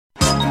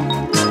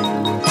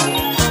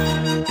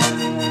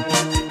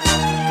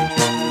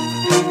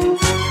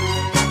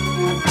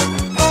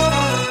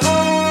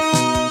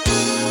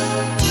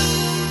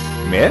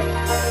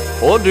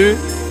Og du.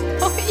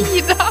 Og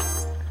Ida.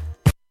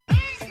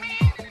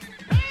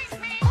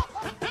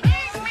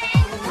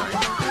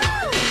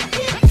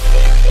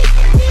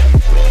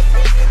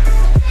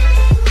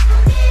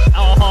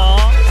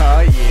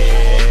 Ah,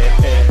 yeah.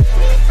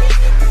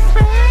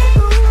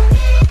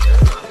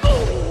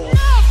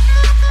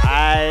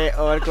 Hei,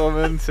 og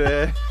velkommen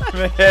til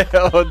meg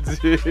og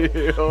du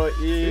og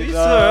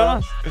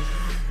Ida.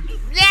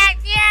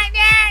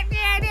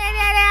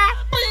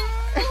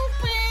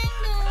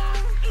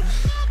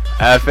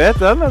 Er fet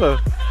den, eller?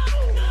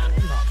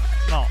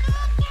 Ja.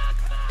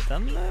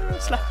 Den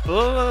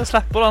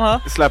slipper den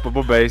her. Slapper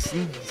på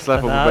basen.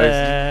 Slapper på Det basen.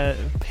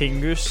 er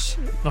Pingus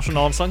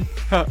nasjonalsang.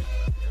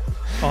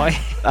 Oi.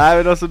 Nei,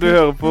 men altså, du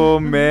hører på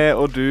meg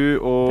og du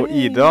og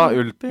Ida,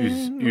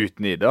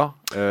 uten Ida.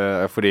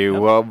 Fordi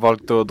hun har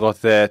valgt å dra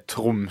til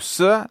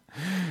Tromsø.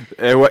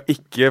 Hun har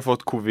ikke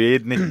fått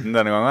covid-19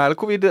 denne gangen, eller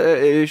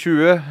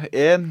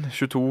covid-21,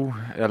 22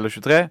 eller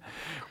 23.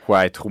 Hun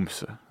er i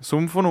Tromsø,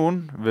 som for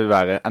noen vil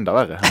være enda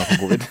verre enn å få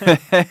covid.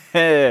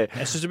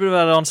 Jeg synes det burde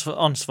være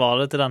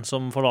ansvaret til den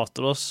som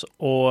forlater oss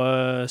og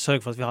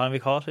sørge for at vi har en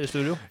vikar i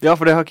studio. Ja,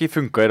 for det har ikke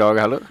funket i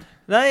dag heller.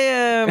 Nei,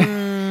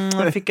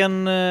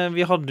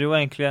 vi hadde jo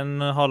egentlig en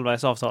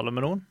halvveis avtale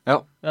med noen. Ja.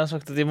 Jeg har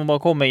sagt at de må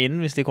bare komme inn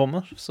hvis de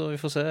kommer, så vi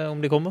får se om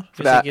de kommer.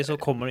 Hvis ikke, så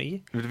kommer de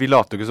i. Vi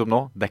later ikke som nå.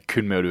 Det er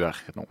kun med og du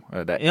er nå.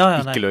 Det er Ja,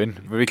 ikke nei. løgn.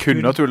 Vi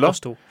kunne ha tullet,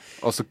 Oss to.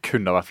 og så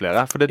kunne det vært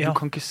flere. For Ja. du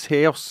kan ikke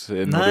se oss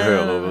når Nei, du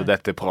hører nei.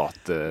 dette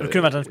pratet. Det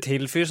kunne vært en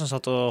til fyr som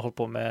satt og holdt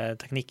på med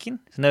teknikken.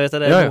 Så jeg vet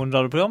at det er Ja, ja. noen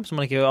radioprogram som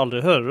man ikke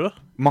aldri hører.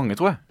 Mange,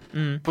 tror jeg.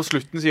 Mm. På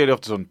slutten sier de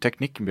ofte sånn,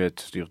 teknikk blir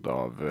styrt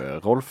av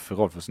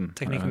Rolfesen.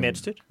 Teknikk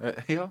medstyrt.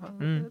 Ja.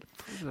 Mm.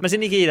 Men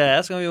siden ikke Ida er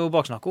her, så kan vi jo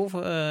baksnakke henne.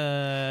 For,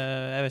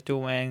 jeg vet jo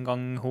om en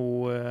gang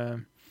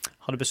hun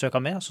hadde besøk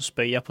av meg, så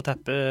spøy jeg på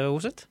teppet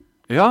hos sitt.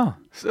 Ja,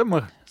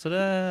 stemmer. Så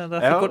Ja.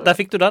 der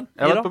fikk du den.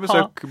 Jeg har Ida.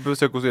 vært på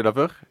besøk hos Ida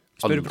før.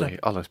 Spyr du på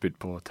Aldri spydd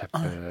på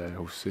teppet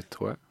hos sitt,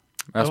 tror jeg.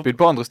 Jeg har spydd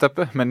på andres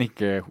teppe, men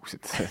ikke hos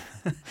sitt.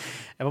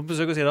 Jeg var på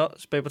besøk hos Ida,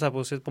 spøy på teppet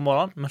hos sitt på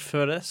morgenen, men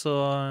før det, så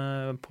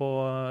på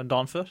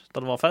dagen før,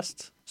 da det var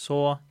fest,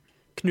 så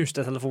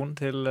knuste jeg telefonen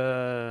til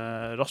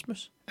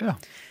Rasmus. Ja.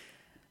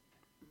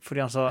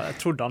 Fordi han sa, jeg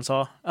trodde han sa,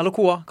 eller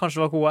Koa, kanskje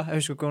det var Koa,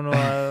 jeg husker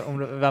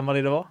ikke hvem av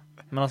de det var,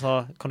 men han sa,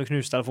 kan du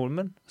knuse telefonen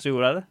min? Så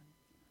gjorde jeg det.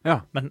 Ja.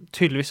 Men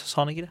tydeligvis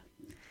sa han ikke det.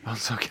 Han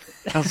sa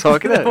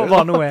ikke det. Det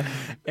var noe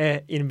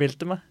jeg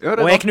innbilte meg. Ja, det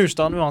Og var- jeg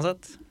knuste han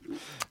uansett.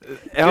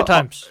 Good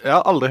times. Jeg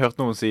har aldri hørt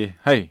noen si,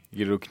 hei,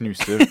 gidder du å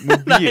knuse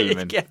mobilen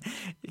min? Nei,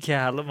 ikke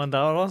heller, men der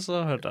og da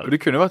så hørte jeg det.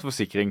 Det kunne vært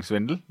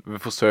forsikringssvindel.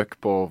 Forsøk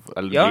på,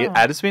 eller Ja.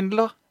 er det svindel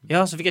da?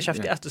 Ja, så fikk jeg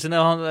kjeft i etter, siden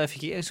jeg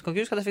kan ikke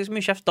huske at jeg fikk så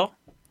mye kjeft da.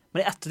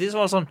 Men i ettertid så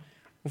var det sånn,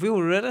 hvorfor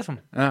gjorde du det liksom?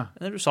 Ja.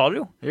 Nei, du sa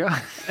det jo. Ja.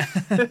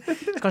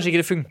 Kanskje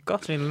ikke det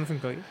funket, svindelen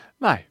funket ikke.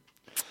 Nei.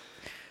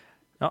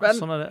 Ja, Men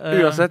sånn er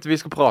det. Uansett, vi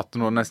skal prate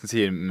nå nesten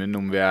timen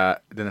om vi er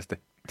den neste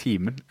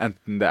timen.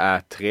 Enten det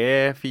er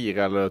 3,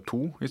 4 eller 2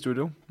 i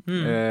studio.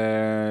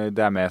 Det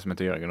er meg som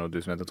heter Jørgen og du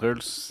som heter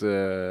Truls.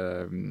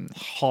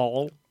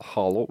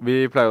 Hallo.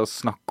 Vi pleier å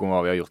snakke om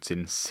hva vi har gjort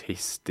siden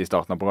sist i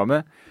starten av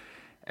programmet.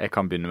 Jeg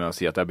kan begynne med å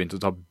si at jeg har begynt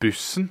å ta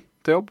bussen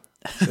til jobb.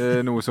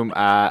 Noe som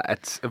er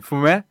for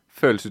meg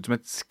føles ut som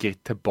et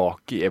skritt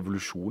tilbake i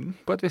evolusjonen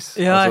på et vis.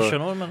 Ja, jeg Altså,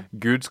 skjønner hva du mener.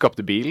 Gud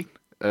skapte bilen,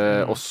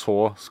 og så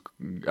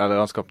eller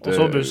han skapte Og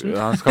så bussen.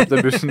 Han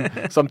skapte bussen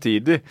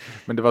samtidig.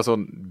 Men det var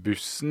sånn,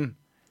 bussen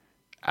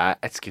er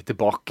et skritt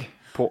tilbake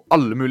på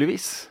alle mulige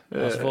vis.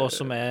 Altså for oss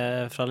som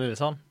er fra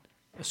Lillesand,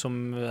 som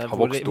Har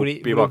vokst opp i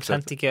hvor baksetet.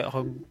 omtrent ikke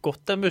har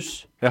gått en buss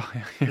Ja,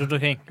 rundt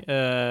omkring,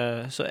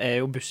 så er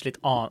jo buss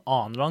litt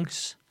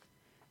annenrangs.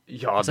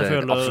 ja Så det jeg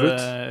er føler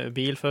absolutt.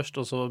 bil først,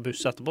 og så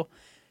buss etterpå.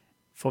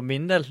 For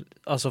min del,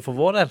 altså for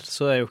vår del,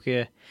 så er jo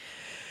ikke...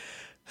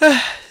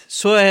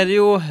 Så er det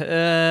jo,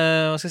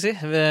 hva skal jeg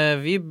si,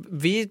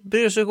 vi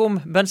bryr oss ikke om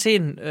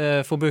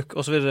bensinforbruk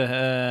og så videre,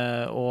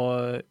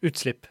 og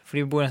utslipp.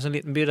 Fordi vi bor i en sånn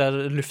liten by der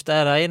lufta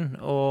er ren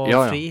og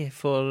Ja, ja. fri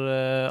for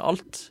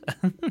alt.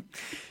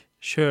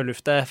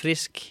 Sjølufta er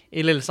frisk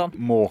i Lillesand.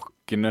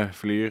 Måkene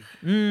flyr.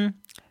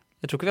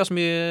 Jeg tror ikke vi har så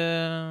mye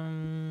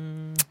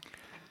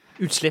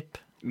utslipp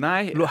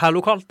Nei, her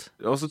lokalt.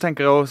 og så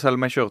tenker jeg også, selv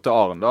om jeg kjører til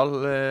Arendal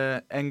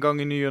en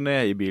gang i ny og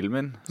ned i bilen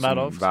min, Hver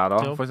dag, hver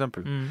dag til jobb. for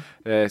eksempel,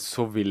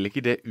 så vil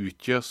ikke det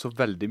utgjøre så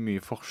veldig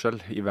mye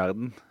forskjell i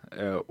verden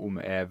om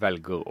jeg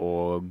velger å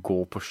gå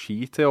på ski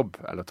til jobb,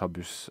 eller ta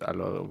buss,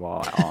 eller hva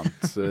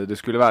annet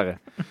det skulle være.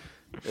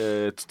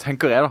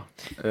 Tenker jeg da.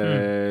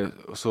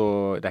 Så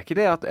det er ikke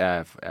det at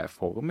jeg er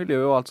for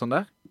miljø og alt sånt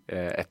der.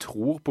 Jeg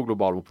tror på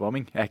global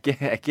oppvarming. Jeg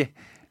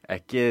er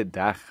ikke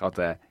der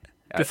at jeg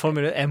Du er for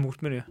miljø, jeg er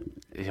mot miljø.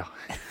 ja.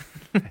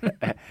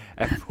 Jeg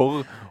er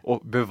for å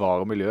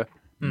bevare miljø,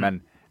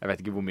 men jeg vet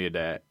ikke hvor mye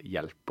det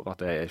hjelper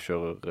at jeg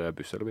kjører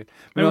buss eller bil.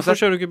 Men hvorfor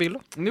kjører du ikke bil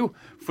da? Jo,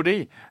 fordi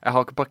jeg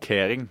har ikke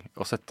parkering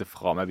å sette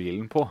fra meg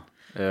bilen på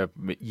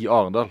i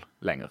Arendal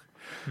lenger.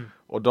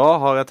 Og da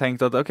har jeg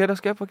tenkt at, ok, da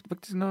skal jeg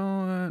faktisk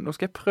nå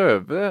skal jeg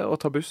prøve å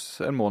ta buss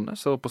en måned.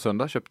 Så på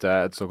søndag kjøpte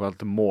jeg et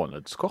såkalt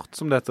månedskort,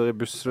 som det heter i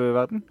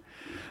bussverden.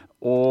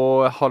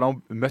 Og han har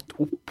møtt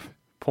opp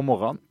på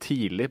morgenen,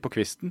 tidlig på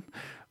kvisten,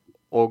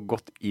 og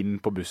gått inn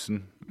på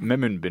bussen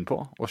med munnbind på,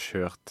 og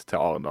kjørt til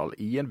Arendal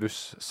i en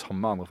buss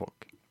sammen med andre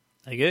folk.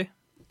 Det er gøy.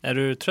 Er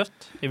du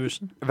trøtt i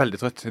bussen? Veldig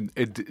trøtt.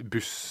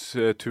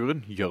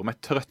 Bussturen gjør meg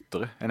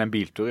trøttere enn en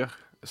biltur gjør.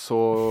 Så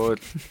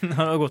Det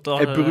er godt å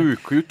ha jeg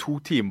bruker jo 2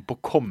 timer på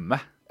å komme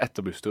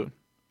etter bussturen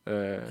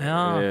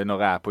når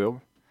jeg er på jobb.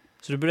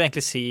 Så du burde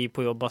egentlig si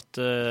på jobb at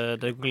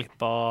det går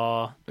glipp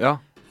av Ja,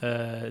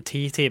 10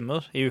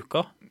 timer i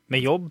uka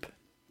med jobb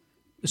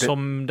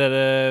som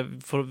dere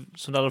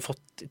hadde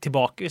fått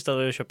tilbake hvis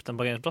dere hadde kjøpt en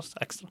parkeringsplass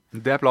ekstra.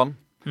 det er planen.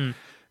 Mm.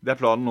 Det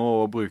er planen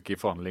å bruke i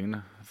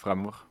forhandlingene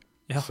fremover.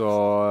 Ja. Så,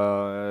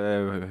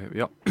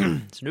 ja.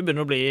 Så du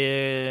begynner å bli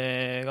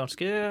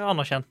ganske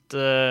anerkjent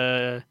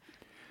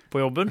på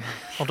jobben,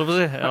 holdt jeg på å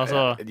si. Altså,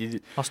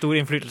 har stor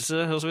innflytelse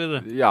og så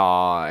videre. Ja,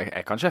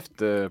 jeg kan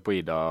kjefte på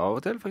Ida av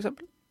og til, for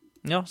eksempel.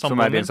 Ja, Som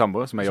er din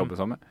samboer, som jeg jobber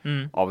sammen med.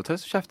 Mm. Av og til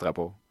så kjefter jeg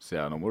på.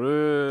 Sier jeg, nå må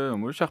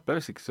du skjerpe deg,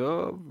 hvis ikke så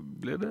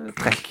blir det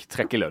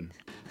trekk i lønn.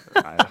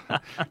 Nei,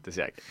 det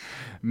sier jeg ikke.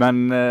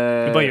 Men...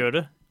 Du bare gjør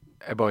det.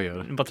 Jeg bare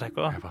gjør det. Du bare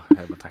trekker det.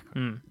 Jeg bare trekker.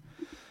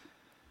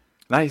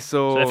 Nei,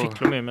 så... Så jeg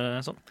fikler mye med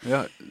det sånn.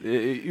 Ja,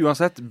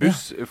 uansett,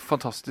 buss,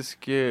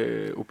 fantastisk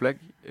opplegg,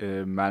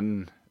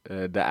 men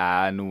det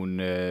er noen...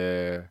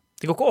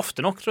 Det går ikke ofte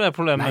nok, tror jeg er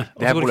problemet. Nei,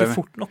 Og så går det ikke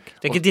fort nok.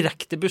 Det er ikke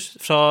direkte buss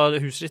fra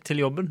huset ditt til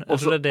jobben. Og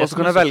så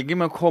kan jeg velge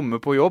med å komme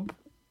på jobb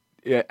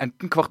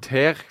enten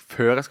kvarter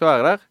før jeg skal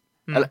være der,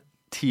 eller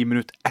 10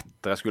 minutter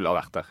etter jeg skulle ha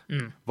vært der.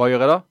 Hva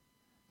gjør jeg da?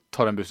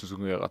 Ta den bussen som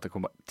kan gjøre at jeg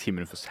kommer 10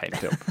 minutter for sent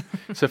til jobb.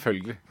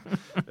 Selvfølgelig.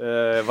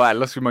 Hva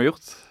ellers skulle man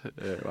gjort?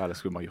 Men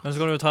så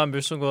kan du jo ta en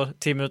buss som går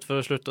 10 minutter før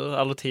du slutter,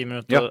 eller 10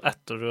 minutter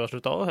etter du har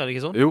sluttet av, er det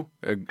ikke sånn? Jo,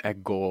 jeg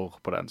går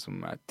på den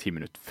som er 10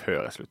 minutter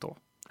før jeg slutter av.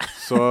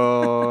 Så,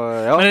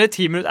 ja. Men er det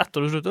 10 minutter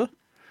etter du slutter?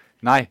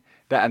 Nei,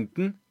 det er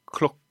enten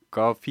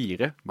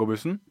 4:00 går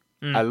bussen,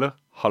 eller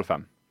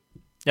 4:30.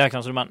 Ja,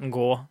 kanskje du må enten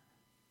gå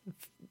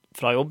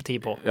fra jobb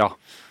 10 på. Ja,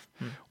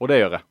 og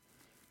det gjør jeg.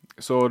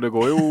 Så det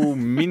går jo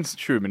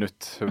minst 20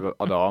 minutter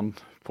av dagen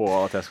på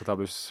at jeg skal ta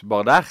buss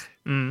bare der.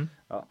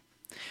 Ja.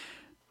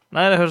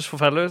 Nei, det høres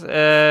forferdelig ut.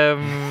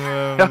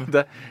 Ja,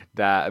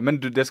 men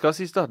det skal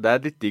sies da, det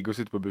er litt digg å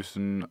sitte på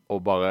bussen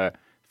og bare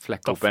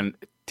flekke opp en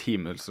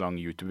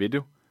timeslang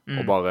YouTube-video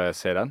og bare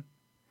se den.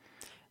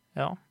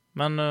 Ja,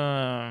 men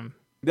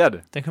det er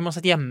det. Den kunne man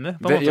sett hjemme,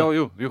 på en måte.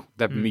 Jo,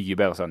 det er mye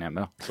bedre å se den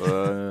hjemme. Så,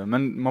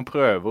 men man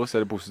prøver å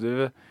se det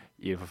positive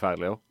i det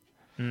forferdelige også.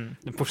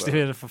 Det positive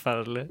i det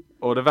forferdelige.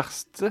 Og det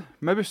verste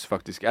med buss,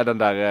 faktisk, er den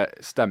der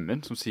stemmen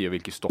som sier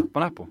hvilke stopp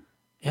man er på.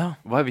 Ja.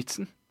 Hva er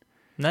vitsen?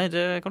 Nei,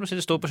 det kan du si,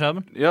 det står på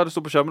skjermen. Ja, det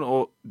står på skjermen,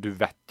 og du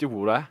vet jo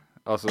hvor det er.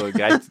 Altså,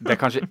 greit, det er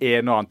kanskje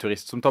en og annen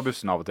turist som tar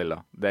bussen av og til da.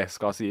 Det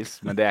skal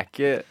sies, men det er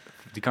ikke...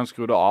 De kan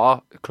skru det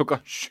av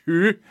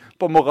 7:00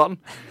 på morgenen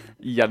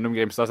gjennom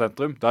Grimstad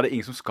sentrum. Da er det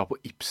ingen som skal på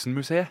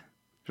Ibsen-museet.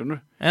 Skjønner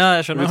du? Ja,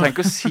 jeg skjønner. Du trenger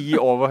ikke å si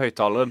over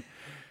høyttaleren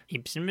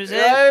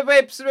Ibsen-museet? Ja, på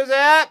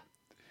Ibsen-museet!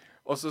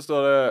 Og så står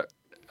det...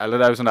 Eller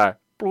det er jo sånn der...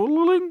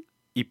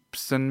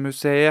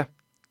 Ibsen-museet.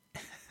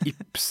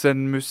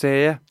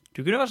 Ibsen-museet.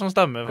 Du kunne vært sånn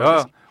stemme,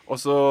 faktisk. Ja, og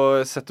så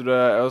setter du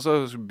det... Og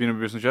så begynner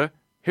bussen å kjøre.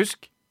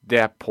 Husk,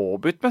 det er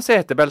påbudt med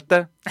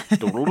setebelte.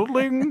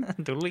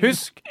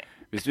 Husk,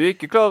 hvis du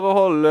ikke klarer å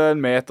holde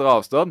en meter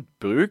avstand,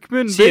 bruk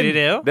munnbind. Sier de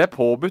det jo? Det er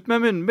påbudt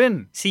med munnbind.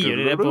 Sier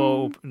de det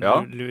på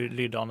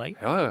lydanlegg?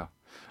 Ja.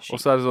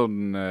 Og så er det sånn...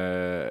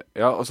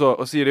 Ja, og så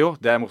sier de jo,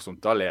 det er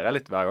morsomt, da ler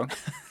jeg litt hver gang.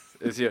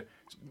 De sier,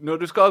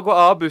 når du skal gå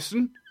av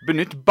bussen,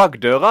 benytt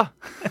bagdøra.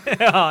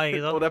 Ja,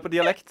 ikke sant? Og det er på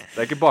dialekt. Det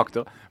er ikke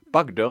bakdøra.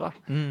 Bagdøra.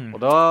 Og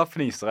da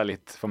fniser jeg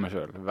litt for meg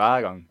selv,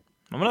 hver gang.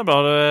 Ja, men det er bra,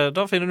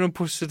 da finner du noe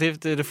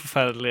positivt i det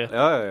forferdelige.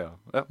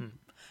 Ja.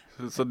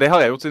 Så det har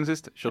jeg gjort siden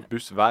sist. Kjørt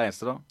buss hver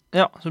eneste dag.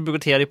 Ja, så du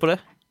bruker tida di på det?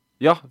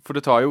 Ja, for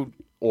det tar jo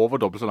over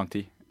dobbelt så lang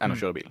tid enn å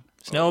kjøre bil.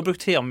 Så jeg har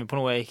brukt tida mi på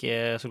noe jeg ikke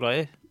er så glad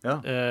i. Ja.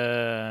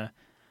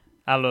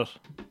 Eller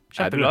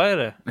kjempeglad i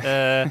det.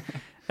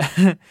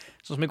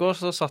 Sånn som i går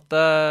så satt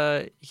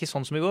jeg, ikke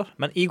sånn som i går,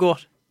 men i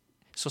går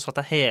så satt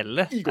jeg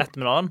hele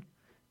ettermiddagen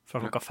fra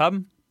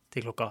 5:00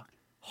 til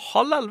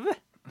 11:30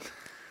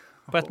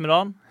 på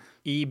ettermiddagen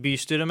i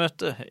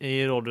bystyremøte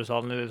i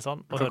Rådhushallen i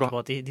Lillesand, og hørte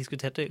på at de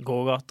diskuterte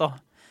gågata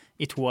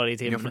i 2 av de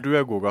timene. Ja, for du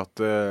er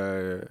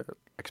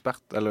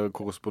gågateekspert, eller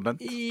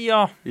korrespondent i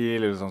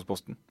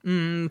Lillesandsposten.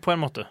 På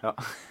en måte. Ja.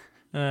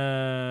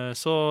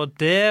 Så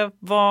det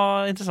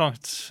var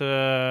interessant.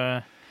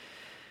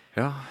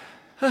 Ja.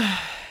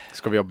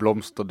 Skal vi ha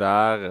blomster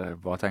der?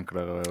 Hva tenker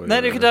dere? Nei,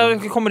 det er ikke der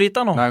vi kommer dit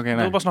da nå. Nei. Vi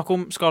må bare snakke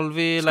om, skal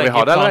vi legge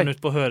planen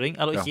ut på høring,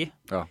 eller ikke?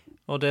 Ja.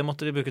 Og det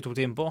måtte de bruke 2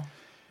 timer på.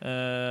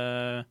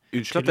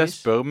 Unnskyld at jeg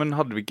spør, men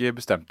hadde vi ikke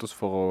bestemt oss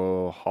for å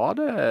ha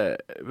det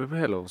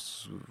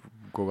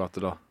helårsgågate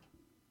da?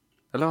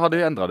 Eller hadde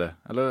vi endret det?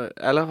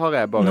 Eller har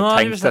jeg bare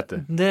tenkt dette?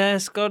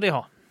 Det skal de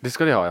ha. Det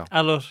skal de ha, ja.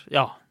 Eller,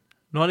 ja.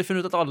 Nå har de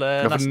funnet ut at alle...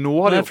 Nå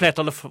er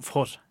flertallet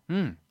for.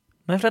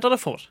 Nå er flertallet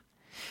for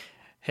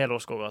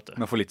helårsgågate.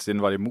 Men for litt siden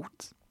var de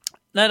imot?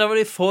 Nei, da var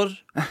de for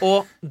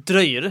å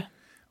drøye det.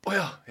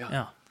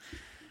 Ja.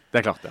 Det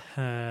er klart, ja.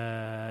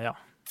 Ja.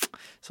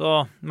 Så,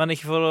 men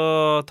ikke for å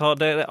ta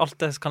det, alt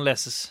det kan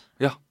leses.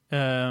 Ja.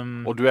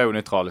 Og du er jo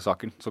nøytral i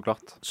saken, så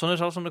klart. Så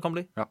nøytral som det kan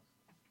bli. Ja.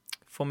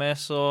 For meg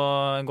så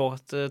går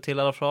det til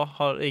eller fra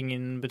har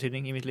ingen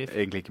betydning i mitt liv.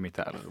 Egentlig ikke min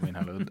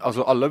heller.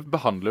 Altså, alle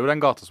behandler jo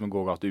den gata som en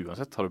gågate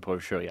uansett. Har du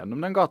prøvd å kjøre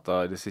gjennom den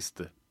gata i det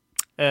siste?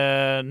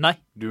 Nei.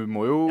 Du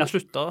må jo... Jeg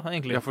sluttet,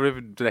 egentlig. Ja, for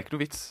det er ikke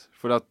noe vits.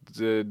 For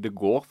det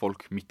går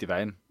folk midt i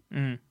veien.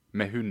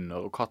 Med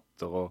hunder og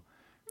katter og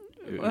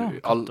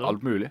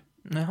alt mulig.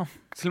 Ja.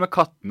 Til og med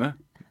kattene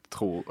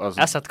tror... Altså,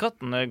 jeg har sett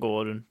kattene gå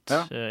rundt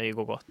i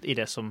gågate, i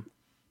det som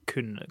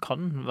kan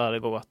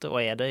være gågate,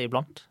 og er det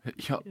iblant.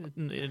 Ja,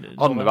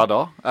 hver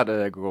dag er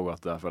det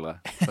gågate der, føler jeg.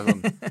 Det er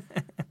sånn...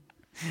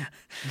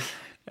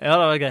 Ja,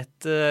 det var greit.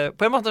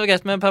 På en måte var det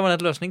greit med en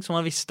permanent løsning, som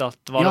man visste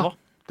at hva det var.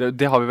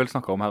 Det har vi vel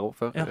snakket om her også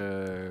før. Ja,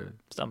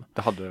 stemmer.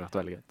 Det hadde vært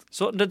veldig greit.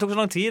 Så det tok så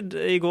lang tid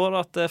i går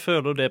at jeg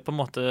føler det på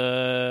en måte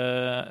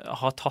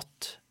har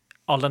tatt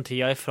all den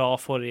tiden fra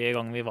forrige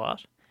gang vi var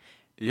her.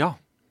 Ja.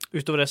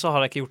 Utover det så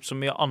har jeg ikke gjort så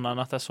mye annet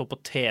enn at jeg så på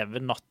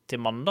TV natt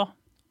til mandag.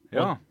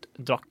 Ja. Og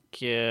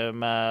drakk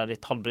med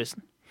litt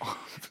halvbrisen.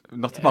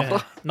 Natt til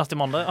mandag? Natt til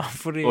mandag, ja.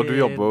 Fordi... Og du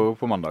jobber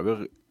på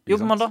mandager?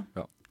 Jobber på mandag.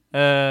 Ja.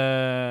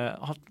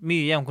 Hatt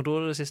mye hjemmekontor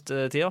den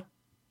siste tida.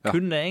 Ja.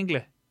 Kun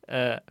egentlig.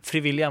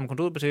 Frivillig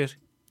hjemmekontor betyr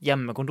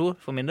hjemmekontor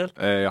for min del.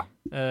 Ja.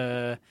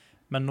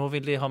 Men nå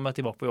vil de ha meg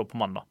tilbake på jobb på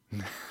mandag.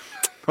 Nå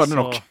er det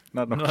nok.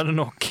 Nå er det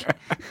nok.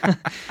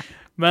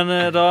 Men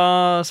da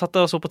satt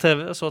jeg og så på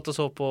TV, så at jeg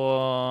så på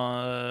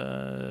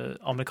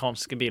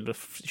amerikanske biler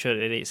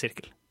kjøre i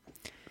sirkel.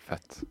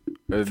 Fett.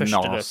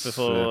 Første løpet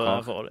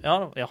for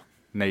ja.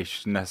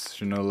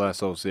 National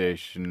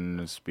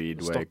Association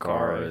Speedway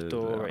Car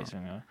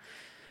Racing, ja.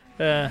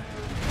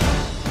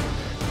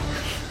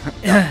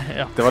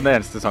 Det var den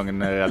eneste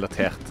sangen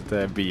relatert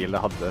til bil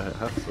jeg hadde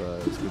her, så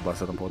jeg skulle bare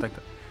sette den på, tenkte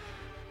jeg.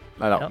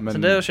 Neida, men... Så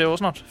det skjer jo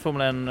snart,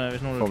 Formel 1,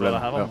 hvis noen utfører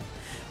det her. Ja.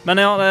 Men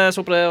ja, jeg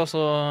så på det, og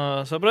så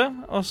på det,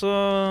 og så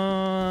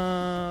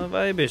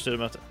var jeg i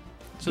bystyremøte.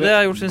 Så det har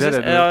jeg gjort siden sist.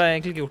 Jeg har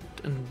egentlig ikke gjort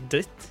en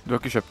dritt. Du har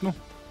ikke kjøpt noe?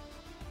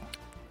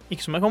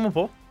 Ikke som jeg kommer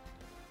på.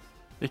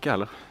 Ikke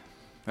heller.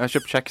 Jeg har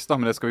kjøpt kjeks da,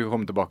 men det skal vi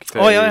komme tilbake til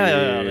i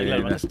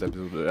neste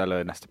episode,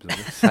 eller neste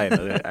episode,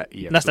 senere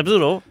i episode. Neste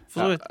episode også,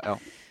 for så vidt. Ja.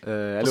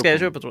 Hva skal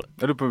jeg kjøpe, tror jeg?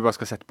 Jeg lurer på om vi bare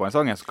skal sette på en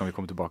sang, så kan vi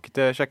komme tilbake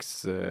til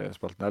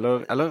kjeksspalten.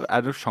 Eller er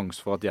det sjans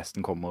for at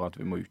gjesten kommer, og at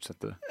vi må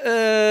utsette det?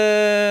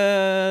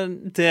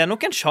 Det er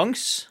nok en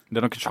sjans. Det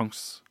er nok en sjans.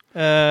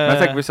 Men jeg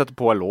tenker vi setter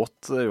på en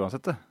låt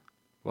uansett det.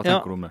 Hva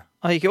tenker du om det?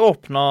 Jeg har ikke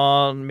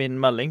åpnet min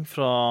melding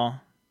fra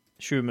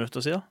 20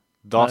 minutter siden.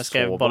 Da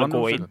sover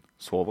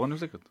han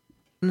jo sikkert.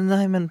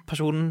 Nei, men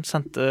personen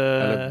sendte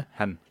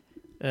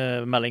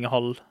melding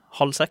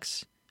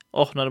 5:30.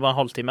 Nå er det bare en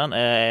halvtime igjen.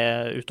 Jeg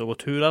er ute og går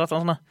tur eller noe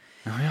sånt.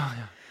 Ja.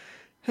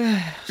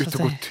 Ute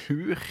og går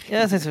tur? Ja,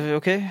 jeg tenkte,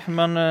 ok.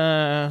 Men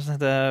så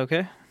tenkte jeg, ok.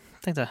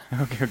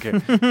 Ok.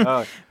 Ja.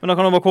 Men da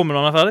kan han bare komme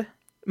når han er ferdig.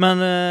 Men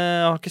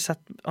han har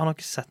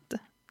ikke sett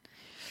det.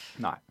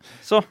 Nei.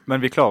 Så. Men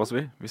vi klarer oss,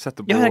 vi. Vi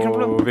setter på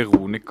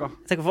Veronica.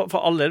 Jeg tenker,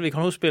 for all del, vi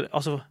kan jo spille,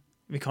 altså,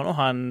 vi kan jo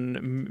ha en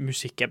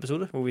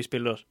musikkepisode hvor vi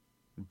spiller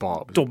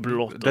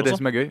dobbeltlåter. Det er det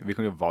som er gøy. Vi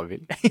kan gjøre hva vi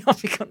vil. Ja,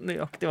 vi kan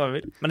nøyaktig hva vi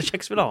vil. Men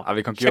kjeks vil jeg ha.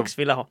 Ja, kjeks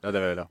vil jeg ha. Ja,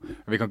 det vil jeg ha.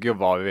 Vi kan ikke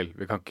gjøre hva vi vil.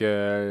 Vi kan ikke,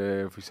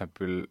 for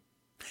eksempel...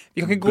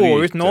 Vi kan ikke gå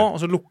ut nå, og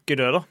så lukke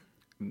døra.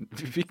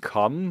 Vi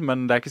kan,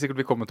 men det er ikke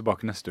sikkert vi kommer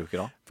tilbake neste uke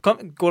da.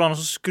 Går det an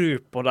å skru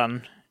på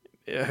den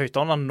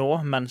høyttaleren nå,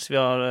 mens vi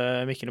har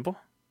mikkene på?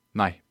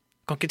 Nei.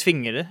 Kan ikke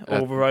tvinge det,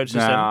 override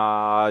systemet.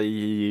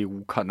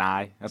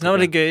 Nei. Det er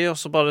veldig gøy å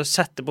bare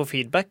sette på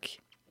feedback.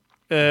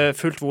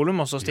 Fullt volum,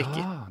 og så stikke.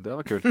 Ja, det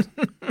var kult.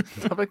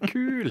 Det var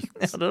kult.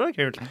 Ja, det var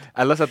kult.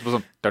 Eller sette på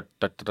sånn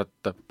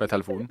på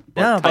telefonen.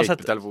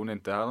 Teipe telefonen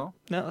inntil her nå.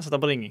 Ja, sette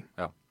på ringing.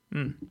 Ja.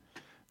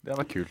 Det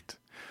var kult.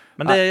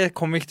 Men det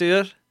kommer vi ikke til å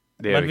gjøre.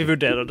 Men vi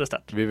vurderer det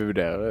sterkt. Vi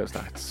vurderer det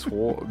sterkt.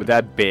 Det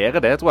er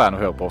bedre det, tror jeg, enn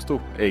å høre på oss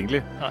to, egentlig.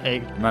 Ja,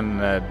 egentlig. Men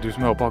du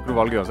som hører på har ikke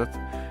noe valg uansett.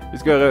 Vi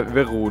skal høre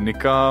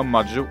Veronica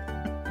Maggio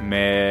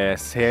med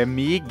Se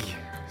mig.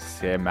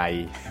 Se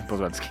meg på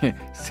svensk.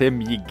 Se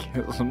mig,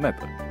 som det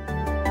heter.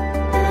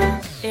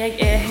 Jeg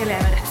er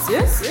Helene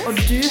Retsius, og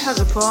du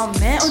hører på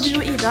meg og du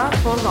og Ida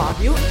på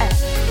Radio F.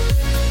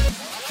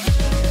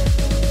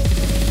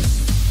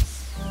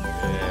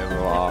 Det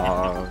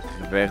var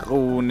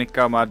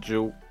Veronica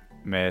Maggio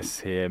med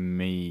Se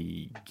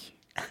mig.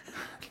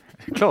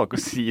 Jeg klarer ikke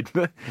å si det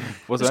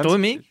på svensk. Det står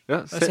mig.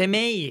 Ja, se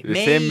meg.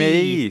 Se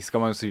mig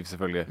skal man jo si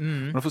selvfølgelig.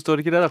 Men da forstår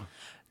du ikke det da?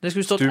 Det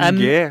skulle stått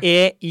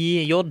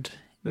M-E-I-J.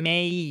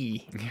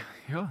 Meg.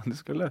 Ja, det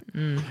skulle det.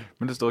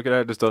 Men det står ikke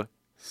det. Det står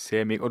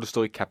Se mig, og det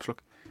står i caps lock.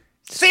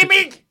 Se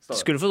mig! Det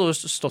skulle for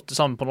stått det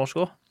samme på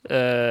norsk også.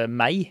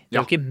 Meg. Det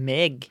er jo ikke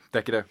meg. Det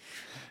er ikke det.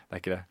 Det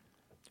er ikke det.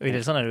 Og i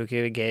det sånn er det jo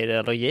ikke gay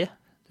eller je.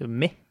 Det er jo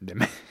me. Det er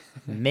me.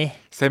 Me.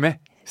 Se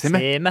meg. Se meg.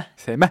 Se meg.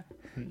 Se meg.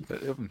 Det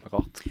er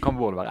rart. Kan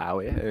både være jeg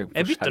og jeg.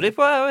 Jeg bytter litt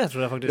på jeg og jeg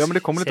tror det faktisk. Ja, men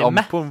det kommer litt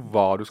an på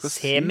hva du skal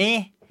si. Se meg.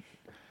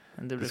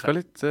 Det skal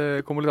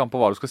komme litt an på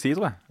hva du skal si,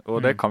 tror jeg. Og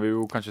det kan vi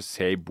jo kanskje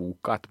se i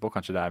boka etterpå.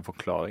 Kanskje det er en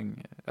forklaring.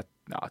 Jeg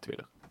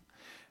tviler.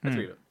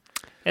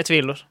 Jeg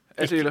tviler.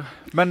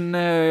 Men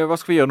hva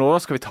skal vi gjøre nå?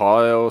 Skal vi ta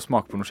og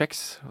smake på noe kjeks?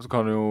 Og så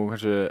kan du jo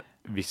kanskje,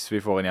 hvis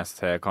vi får en gjest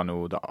her, kan jo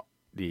da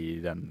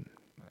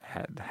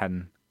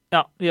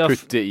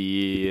putte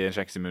i en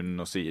kjeks i munnen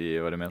og si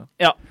hva de mener.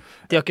 Ja,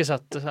 de har ikke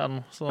sett det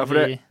ennå.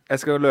 Jeg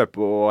skal løpe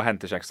og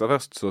hente kjekser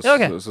først,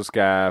 så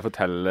skal jeg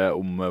fortelle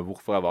om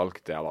hvorfor jeg har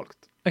valgt det jeg har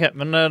valgt. Ok,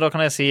 men da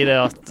kan jeg si det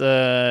at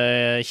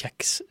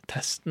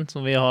kjekstesten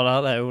som vi har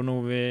der, det er jo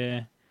noe vi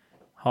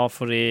har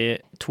for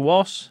de to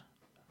av oss.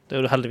 Det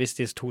er jo heldigvis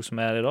de to som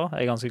er i dag.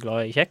 Jeg er ganske glad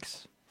i kjeks.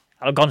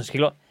 Eller ganske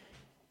glad.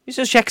 Vi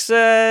synes kjeks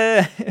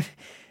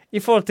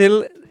i forhold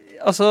til,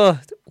 altså,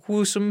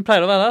 hun som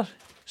pleier å være der,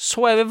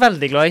 så er vi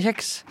veldig glad i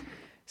kjeks,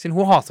 siden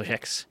hun hater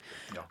kjeks.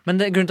 Ja. Men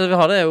grunnen til at vi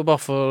har det er jo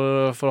bare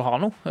for å ha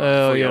noe,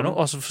 og gjøre noe,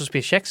 og så for å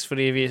spise kjeks,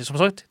 fordi vi, som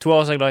sagt, to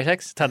av oss er glad i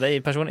kjeks. Tedde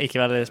i personen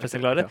ikke veldig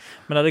spesielt glad i det,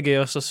 men det er det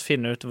gøy også å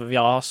finne ut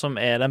hva som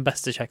er den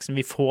beste kjeksen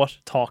vi får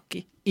tak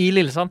i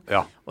Lillesand.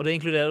 Ja. Og det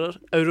inkluderer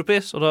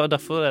Europris, og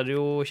derfor er det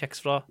jo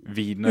kjeks fra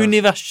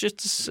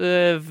universets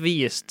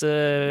videste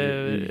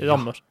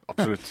rammer.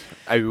 Absolutt.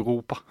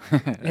 Europa.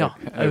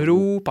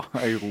 Europa. Og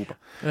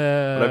det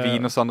er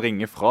Wienersand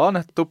ringer fra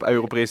nettopp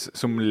Europris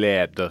som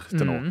leder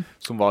til nå.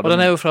 Og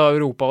den er jo fra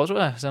Europa også,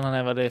 tror jeg. Så den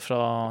er veldig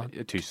fra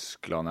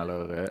Tyskland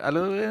eller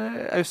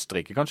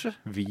Østerrike, kanskje.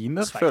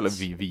 Wiener, føler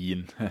vi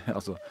Wien.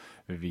 Altså,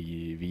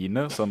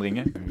 Wienersand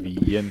ringer.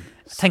 Wien.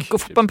 Jeg tenker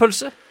fort på en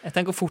pølse. Jeg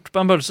tenker fort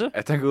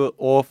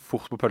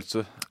på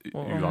pølse,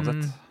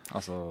 uansett.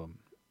 Altså,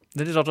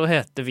 det er litt rart å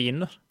hete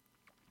Wiener.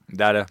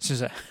 Det er det.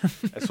 Synes jeg.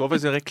 Jeg så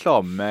faktisk en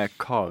reklame med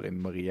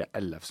Karin Marie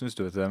Ellefsen, hvis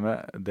du vet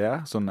det er.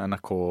 Sånn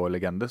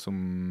NRK-legende som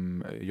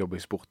jobber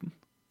i sporten.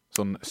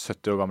 Sånn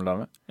 70 år gammel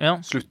dame. Ja.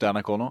 Slutter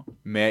NRK nå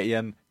med i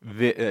en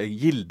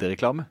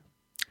Gilde-reklame.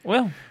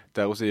 Ja.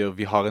 Der hun sier,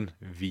 vi har en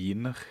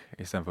wiener,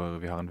 i stedet for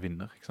vi har en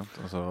vinner, ikke sant?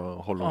 Og så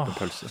holder hun på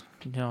pølse.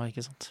 Ja,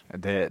 ikke sant.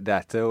 Det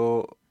er til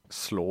å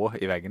slå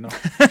i veggen nå.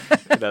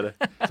 Det er det.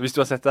 Så hvis du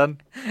har sett den,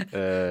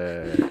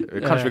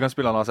 kanskje vi kan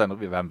spille den av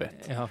senere, hvem vet?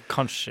 Ja,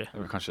 kanskje.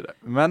 Kanskje det.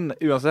 Men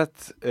uansett,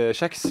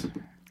 kjeks.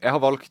 Jeg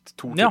har valgt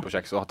 2 typer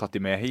kjeks og har tatt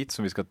de med hit,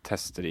 som vi skal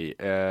teste de.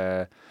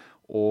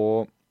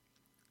 Og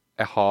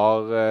jeg har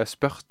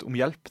spurt om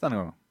hjelp denne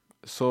gangen.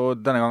 Så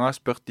denne gangen har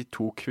jeg spurt de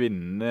 2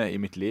 kvinnene i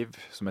mitt liv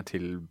som jeg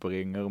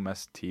tilbringer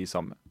mest tid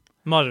sammen.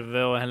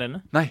 Marve og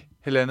Helene? Nei,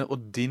 Helene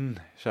og din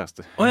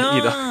kjæreste,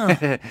 Ida.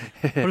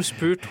 Har du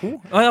spurt hun?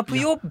 Ja, på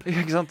jobb?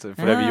 Ikke sant?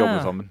 Fordi vi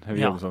jobber sammen.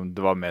 Jobber sammen.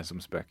 Det var med som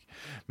spøk,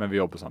 men vi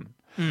jobber sammen.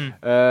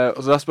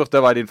 Og så da spurte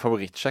jeg hva er din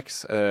favorittkjeks.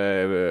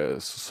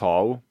 Så sa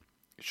hun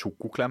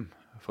sjokoklem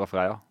fra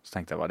Freia. Så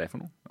tenkte jeg, hva er det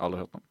for noe? Aldri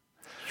hørt noe.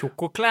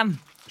 Sjokoklem.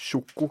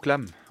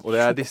 Og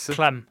det er disse.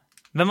 Klem.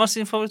 Hvem var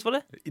sin favoritt, var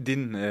det?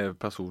 Din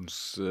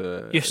persons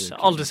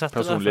aldri sett det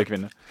personlige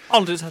kvinne.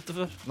 Aldri sett det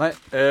før. Nei,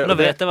 da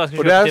vet jeg hva jeg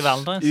skal kjøpe til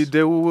Valentine's.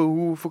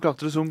 Hun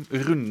forklarte det som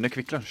runde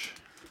Kvikk Lunsj.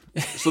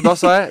 Så da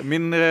sa jeg,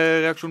 min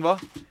reaksjon var,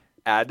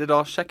 er det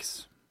da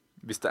kjeks?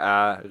 Hvis det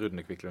er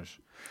runde Kvikk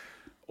Lunsj.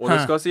 Og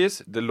det skal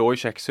sies, det lå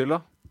i kjekshylla.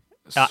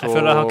 Ja, jeg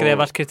føler det har ikke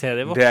det vært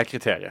kriteriet vårt. Det er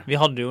kriteriet. Vi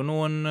hadde jo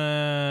noen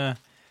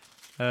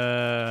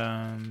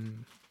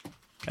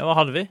ja, hva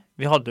hadde vi?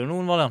 Vi hadde jo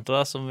noen varianter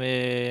der som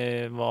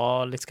vi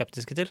var litt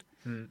skeptiske til.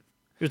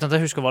 Uten at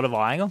jeg husker hva det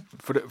var en gang.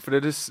 For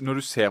når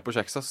du ser på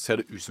kjeksa, så ser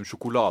det ut som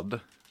sjokolade.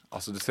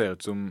 Altså, det ser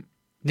ut som...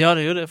 Ja, det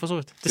gjør det, for så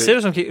vidt. Det ser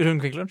ut som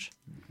rund Kvikk Lunsj.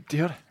 Det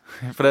gjør det.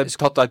 For det er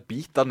tatt av et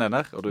bit av den ene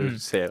her, og du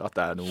ser at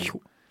det er noe...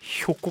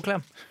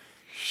 Tjokkoklem.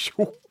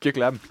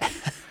 Tjokkeklem.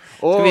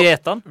 Skal vi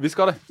ete den? Vi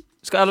skal det.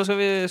 Eller skal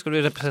vi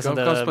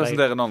representere... Kan vi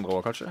presentere den andre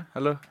også, kanskje?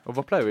 Eller, og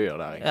hva pleier vi å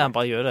gjøre der, egentlig? Ja,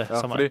 bare gjør det. Ja,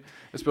 fordi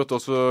jeg spurte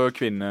også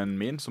kvinnen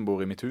min, som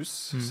bor i mitt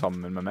hus,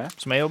 sammen med meg.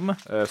 Som jeg jobber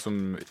med.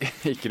 Som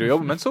ikke du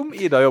jobber med, men som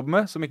Ida jobber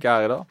med, som ikke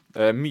er i dag.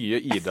 Mye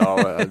Ida,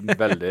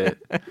 veldig...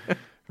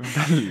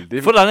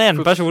 For den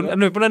ene personen,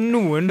 jeg lurer på det er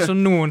noen som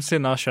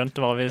noensinne har skjønt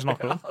hva vi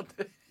snakker om.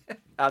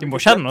 De må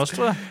kjenne oss,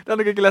 tror jeg. Det er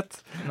nok ikke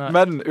lett. Nei.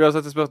 Men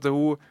uansett, jeg spurte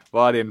hun,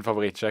 hva er din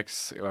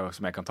favorittkjeks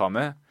som jeg kan ta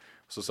med?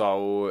 Så sa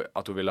hun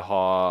at hun ville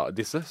ha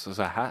disse. Så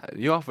sa jeg, hæ?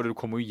 Ja, for du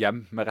kommer jo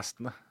hjem med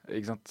restene,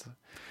 ikke sant?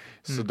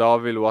 Så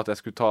da ville hun at jeg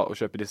skulle ta og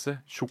kjøpe disse.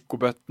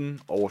 Sjokobøtten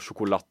og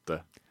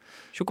sjokolade.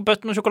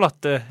 Sjokobøtten og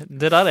sjokolade.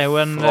 Det der er jo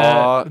en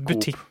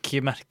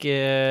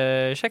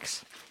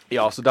butikkmerkekjeks.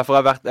 Ja, så derfor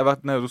har jeg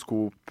vært nede hos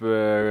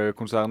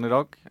Coop-konsernet i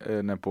dag.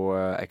 Nede på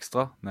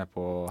Extra. Nede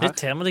på her. Det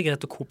tema det ikke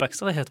heter Coop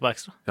Extra, det heter bare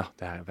Extra. Ja,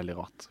 det er veldig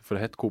rart. For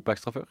det het Coop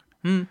Extra før.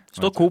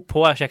 Står Coop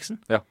på kjeksen.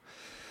 Ja.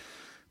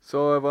 Så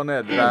jeg var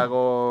nede der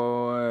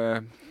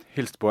og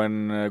hilste på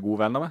en god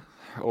venn av meg,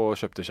 og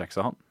kjøpte kjeks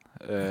av han.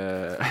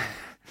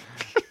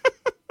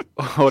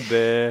 Og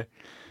det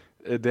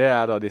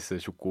er da disse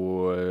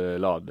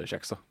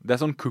sjokoladekjekser. Det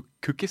er sånn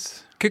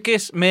cookies.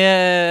 Cookies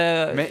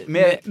med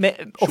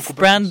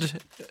off-brand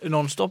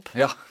non-stop.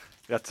 Ja,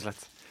 rett og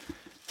slett.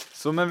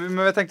 Så men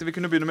jeg tenkte vi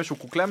kunne begynne med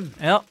sjokoklem.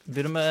 Ja,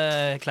 begynne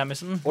med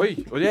klemmisen. Oi,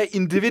 og det er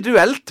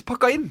individuelt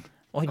pakket inn.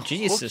 Oi,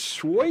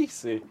 Jesus.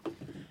 Crazy.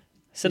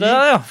 Se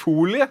der, ja.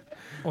 Folie.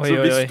 Oi, Så oi,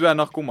 hvis oi. du er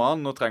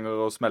narkoman og trenger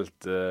å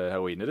smelte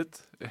heroinet ditt,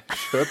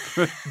 kjøp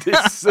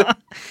disse.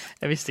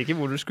 Jeg visste ikke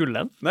hvor du skulle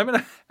hen. Nei, men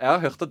jeg har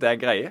hørt at det er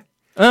en greie.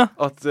 Ja.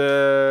 At,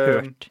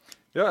 Hørt.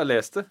 ja, jeg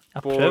leste Jeg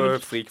har på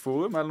prøvd.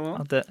 Freakforum eller noe.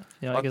 At det,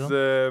 ja, ikke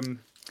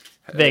sant?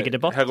 At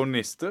VG-debatt.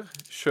 heroinister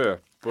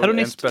kjøper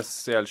Heroinist. en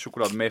spesiell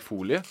sjokolade med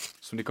folie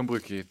som de kan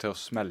bruke til å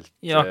smelte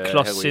Ja,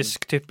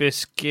 klassisk,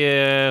 typisk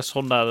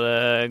sånn der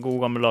god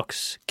gammeldags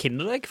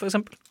Kinderegg, for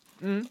eksempel.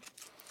 heroin.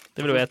 Det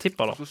vil jo jeg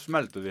tippe, da. Så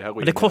smelter de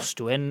heroin. Men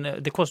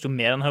det koster jo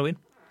mer enn heroin.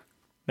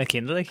 Med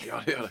Kinderegg.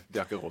 Ja, det gjør det.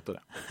 De har ikke råd til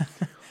det.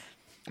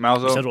 Men Hvis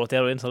altså, jeg har råd til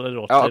heroin, så har jeg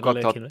råd jeg har til akkurat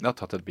tatt, Kinderegg. jeg har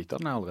tatt et bit av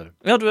den her allerede.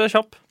 Ja, du er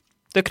kjapp.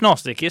 Det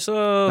knaser ikke, så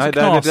Nei,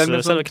 det er knaser, litt så er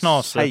det sånn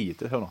knaser.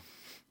 seite. Hør nå.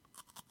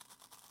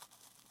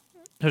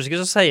 Det høres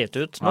ikke så seigt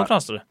ut. Nå Nei.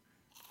 knaser det.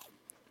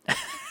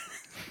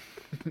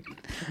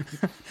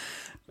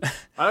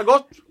 Er det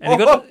godt? Er det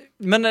godt?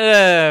 Men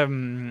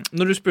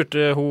når du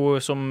spurte hun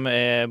som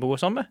jeg bor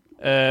sammen med,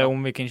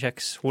 om hvilken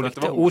kjeks hun Dette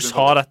likte, var hun hun som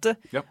sa dette,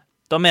 Ja.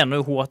 da mener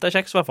jo hun at det er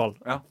kjeks, i hvert fall.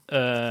 Ja.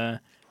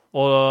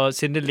 Og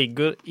siden det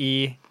ligger i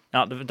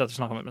ja, dette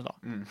snakker vi om i stad.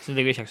 Mm. Siden det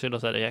ligger i kjekshylla,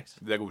 så er det kjeks.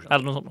 Det er godkjent.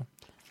 Eller noe sånt.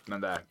 Men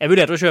det er... Jeg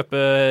vurderte å kjøpe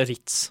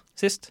Ritz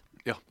sist.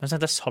 Ja. Men så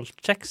tenkte jeg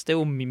saltkjeks, det er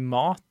jo mye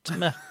mat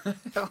med.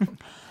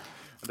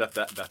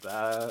 Dette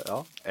er... Ja,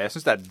 jeg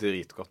synes det er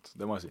dritgodt.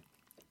 Det må jeg si.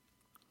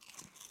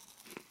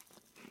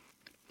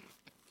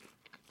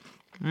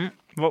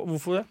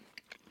 Hvorfor det?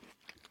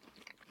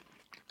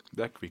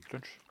 Det er Quick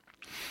Lunch.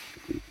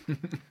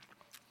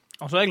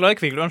 Altså, jeg er glad i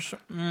Kvikk Lunsj,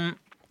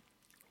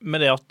 med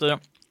det at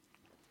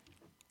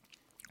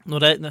når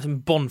det er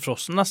nesten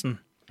båndfrossen nesten,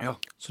 Ja.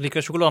 så liker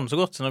jeg sjokoladen så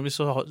godt, så den blir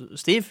så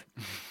stiv.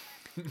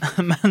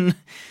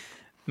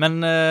 men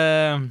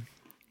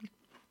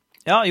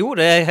ja, jo,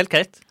 det er helt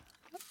greit.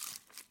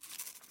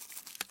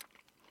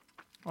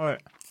 Oi.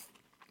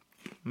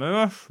 Men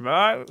det er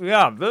svær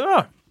jævlig,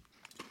 da.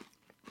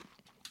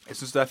 Jeg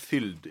synes det er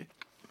fyldig.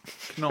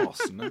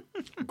 Knasende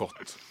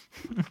godt.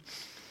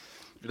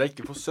 Det er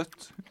ikke for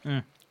søtt.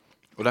 Mm.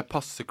 Og det er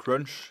passe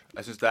crunch.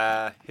 Jeg synes det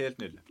er helt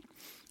nydelig.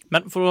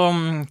 Men for å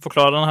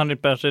forklare den her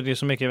litt bedre til de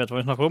som ikke vet hva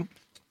vi snakker om.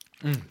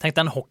 Tenk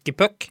deg en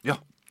hockeypuck. Ja.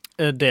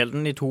 Del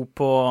den i to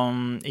på,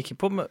 ikke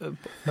på,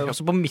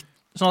 altså på midt,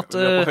 sånn at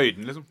Det er på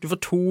høyden, liksom. du får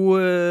to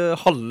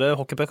halve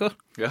hockeypucker.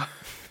 Ja.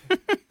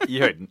 I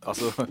høyden.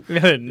 Altså, I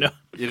høyden, ja.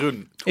 i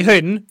rund. I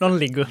høyden når den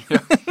ligger.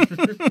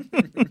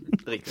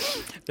 Riktig.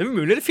 Det er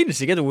mulig, det finnes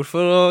ikke et ord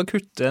for å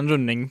kutte en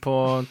runding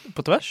på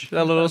tvers,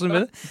 eller hva som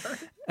blir det.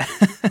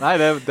 Nei,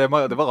 det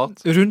var rart.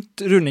 Rundt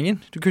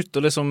rundingen. Du kutter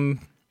liksom,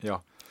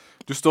 Ja.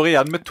 Du står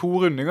igjen med 2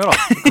 rundinger, da,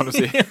 kan du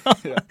si.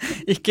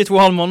 ikke 2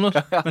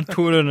 halvmåneder, men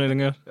 2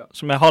 rundinger,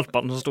 som er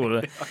halvparten så store.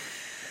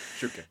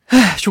 Tjukke.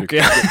 Tjukke,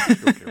 ja.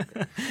 Tjukke.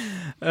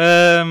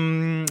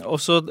 Og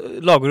så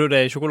lager du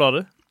det i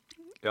sjokolade.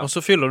 Ja. Og så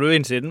fyller du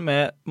innsiden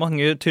med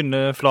mange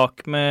tynne flak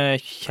med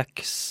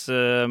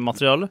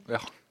kjeksmateriale, Ja.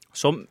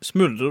 som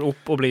smuldrer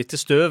opp og blir til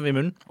støv i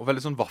munnen. Og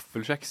veldig sånn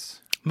vaffelkjeks.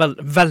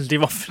 Veldig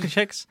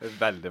vaffelkjeks.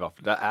 Veldig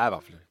vaffel. Det er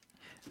vaffel.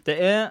 Det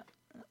er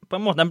på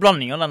en måte en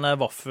blanding av denne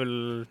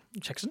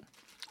vaffelkjeksen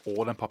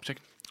Og den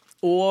pappkjeks.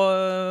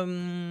 og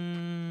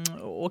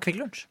Kvikk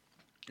Lunsj.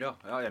 Ja,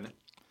 jeg er enig.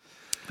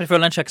 For jeg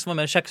føler den kjeksen var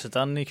mer kjeksete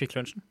enn i Kvikk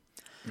Lunsjen.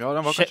 Ja,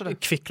 den var kanskje det.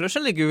 Kvikk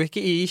Lunsjen ligger jo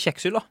ikke i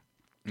kjekshylla.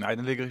 Nei,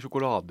 den ligger i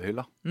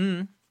sjokoladehylla.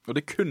 Mm. Og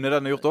det kunne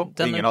denne gjort også.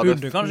 Denne Ingen hadde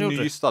burde kanskje gjort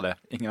det. fnyst av det.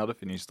 Ingen hadde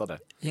fnyst av det.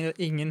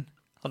 Ingen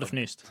hadde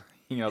fnyst.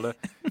 Ingen hadde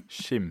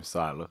skimsa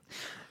heller.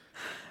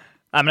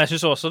 Nei, men jeg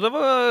synes også det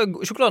var...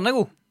 Sjokoladen er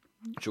god.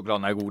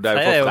 Sjokoladen er god. Det er jo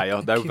Freia er for jo Freia.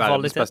 Det er jo verdens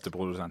kvalitet. beste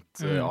produsent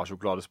av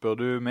sjokolade, spør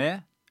du med.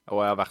 Og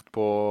jeg har vært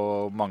på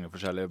mange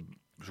forskjellige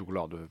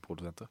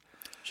sjokoladeprodusenter.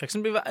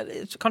 Kjeksen blir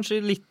kanskje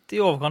litt i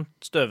overkant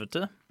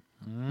støvete.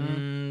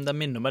 Det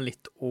minner meg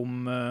litt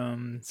om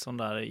sånn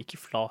der, ikke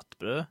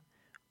flatbrød,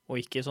 og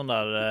ikke sånn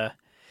der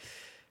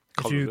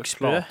Kaller du det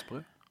rugsbrød.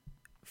 flatbrød?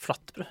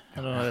 Flatbrød,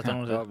 eller hva heter det Ja,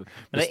 noe?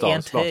 Men det er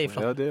en te i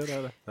flatbrød. Ja, det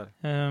er det.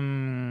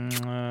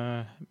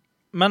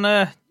 Men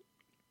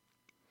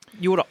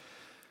jo da.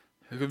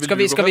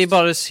 Skal vi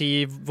bare si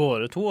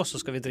våre to, og så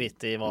skal vi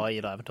drite i hva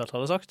Ida eventuelt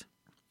hadde sagt?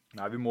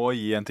 Nei, vi må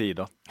gi en til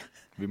Ida.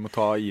 Vi må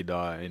ta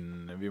Ida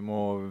inn. Vi må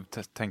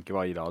tenke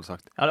hva Ida hadde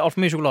sagt. Ja, det er alt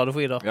for mye sjokolade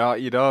for Ida. Ja,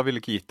 Ida ville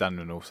ikke gitt den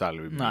noe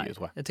særlig mye, Nei,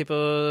 tror jeg. jeg tipper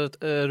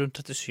rundt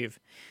 37.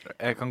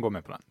 Jeg kan gå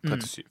med på den.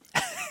 37.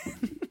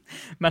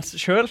 Mens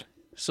selv,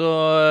 så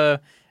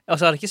altså,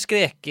 jeg hadde ikke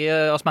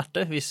skreket av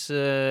smerte hvis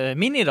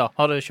min Ida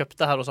hadde kjøpt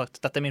det her og sagt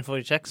dette er min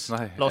favorittkjeks,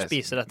 Nei, la oss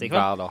spise dette i kveld.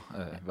 Hver dag.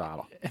 Hver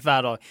dag.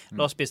 Hver dag.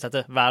 La oss spise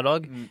dette hver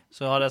dag.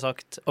 Så hadde jeg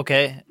sagt, ok,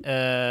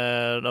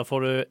 da får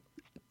du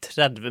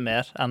 30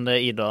 mer enn det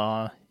Ida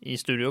i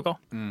studio ga.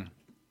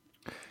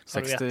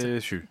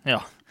 67. Ja,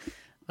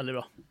 veldig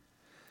bra.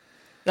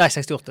 Nei,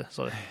 68,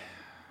 sorry.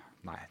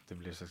 Nei, det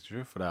blir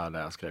 67, for det er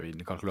det jeg har skrevet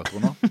inn i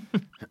kalkulatoren nå.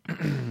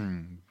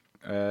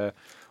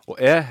 Og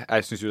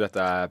jeg synes jo dette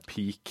er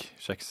peak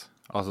kjeks.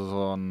 Altså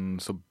sånn,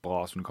 så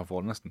bra som du kan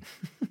få det nesten.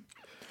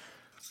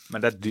 Men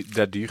det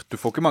er dyrt. Du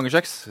får ikke mange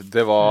kjeks.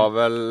 Det var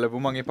vel,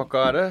 hvor mange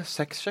pakker er det?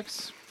 6 kjeks?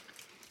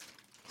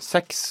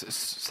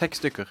 6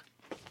 stykker.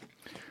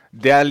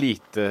 Det er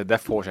lite, det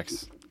er få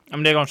kjeks. Ja,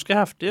 men det er ganske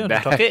heftig. Du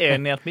tar ikke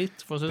en i et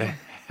bit, for å si det.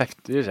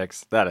 Heftige kjeks,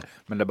 det er det.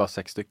 Men det er bare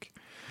 6 stykk.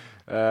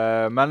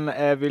 Men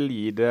jeg vil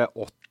gi det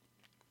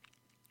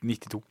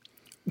 92.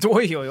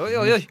 Oi.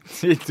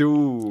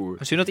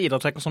 92. Synd at Ida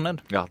trekker sånn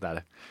ned. Ja, det er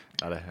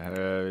det.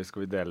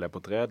 Skal vi dele det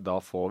på 3? Da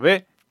får vi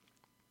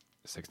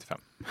 65.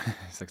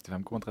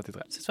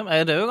 65,33.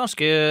 Det er jo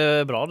ganske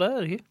bra, det, er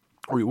det ikke?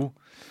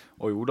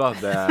 Jo da,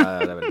 det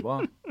er veldig bra.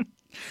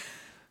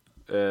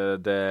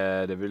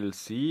 Det vil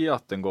si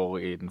at den går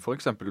i den for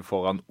eksempel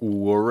foran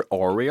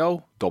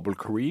Oreo, double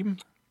cream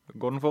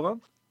går den foran.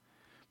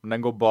 Men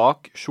den går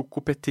bak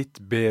Choco Petit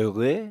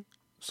Beurre,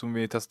 som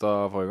vi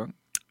testet forrige gang.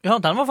 Ja,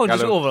 den var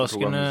faktisk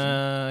overraskende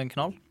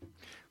knall.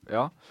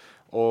 Ja,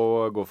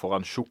 og går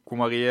foran Choco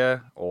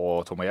Marie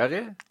og Tom og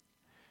Jerry.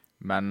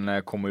 Men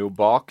kommer jo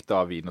bak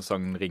da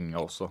Wienersangen Ringe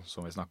også,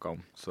 som vi snakket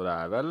om. Så det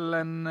er vel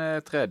en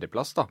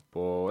tredjeplass da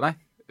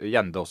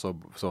Gjende også,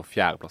 så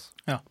 4. plass.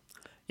 Ja.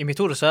 I mitt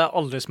hode så har jeg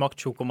aldri smakt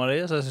Choco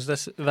Marie, så jeg synes det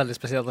er veldig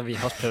spesielt at vi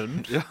har prøvd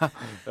den.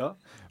 Ja.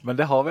 Men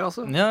det har vi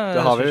altså. Ja,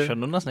 jeg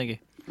skjønner det nesten ikke.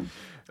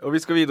 Og vi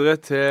skal videre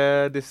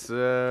til disse...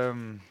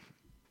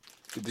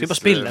 Skal vi bare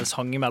spille en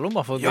sang imellom,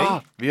 bare for gøy? Ja,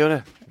 vi gjør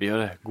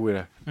det. God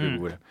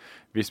idé.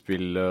 Vi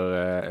spiller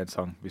en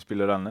sang. Vi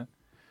spiller denne.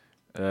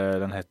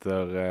 Den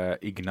heter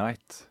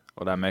Ignite,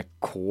 og det er med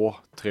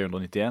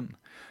K391.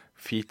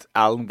 Feat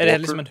Alan Walker. Er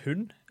det liksom en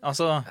hund?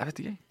 Altså, jeg vet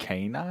ikke.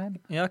 Canine?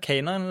 Ja,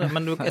 Canine.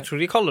 Men jeg tror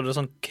de kaller det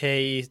sånn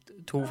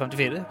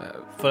K254.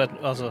 For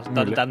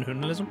den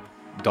hunden, liksom.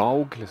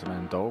 Dog, liksom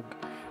en dog.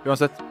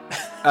 Uansett,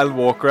 Alan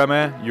Walker er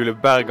med, Julie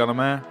Bergan er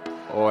med,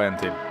 og en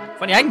til.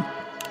 For en gjeng!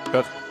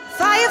 Hør.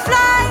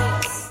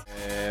 Fireflies!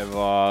 Det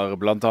var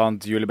blant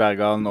annet Julie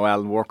Bergan og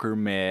Alan Walker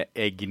med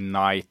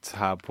Ignite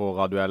her på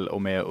Radio L,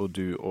 og med og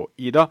du og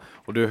Ida.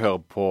 Og du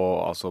hører på,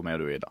 altså med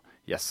og du og Ida.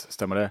 Yes,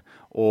 stemmer det.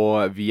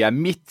 Og vi er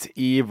midt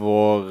i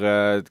vår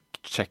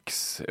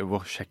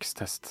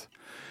kjekstest,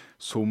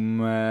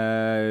 som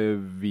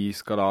vi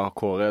skal da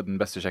kåre den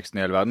beste kjeksen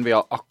i hele verden. Vi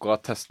har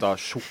akkurat testet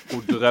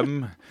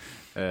Sjokodrøm.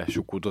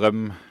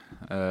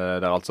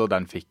 Der altså,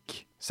 den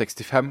fikk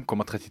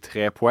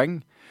 65,33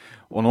 poeng.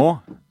 Og nå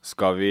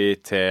skal vi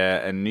til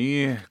en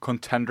ny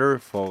contender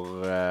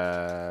for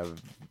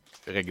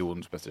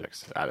regionens beste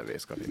kjeks. Det er det vi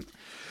skal finne.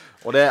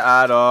 Og det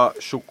er da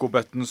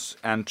Chocobuttons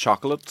and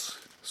Chocolate,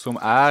 som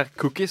er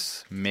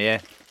cookies med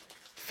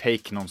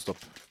fake non-stop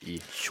i.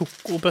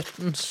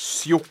 Chocobuttons.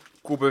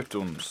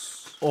 Chocobuttons.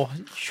 Og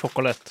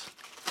sjokolade.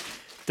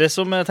 Det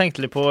som jeg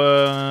tenkte litt på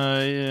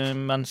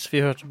mens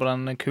vi hørte på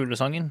den kule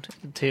sangen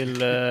til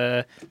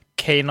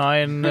K9,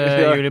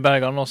 Julie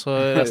Bergan og også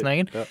resten av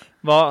gjengen,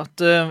 var at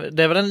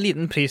det er vel en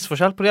liten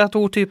prisforskjell på de her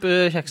 2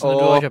 typer kjeksene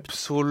du har kjøpt.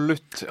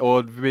 Absolutt,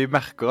 og vi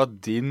merker at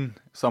din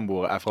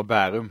samboer er fra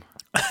Bærum,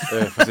 for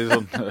å si det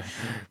sånn.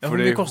 Hvor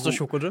mye koster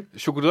sjokodrøm?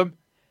 Sjokodrøm?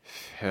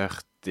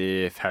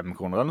 45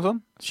 kroner eller noe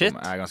sånt, som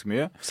er ganske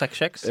mye. 6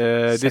 kjeks?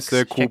 Disse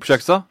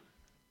Coop-kjeksa,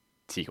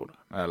 10 kroner,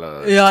 eller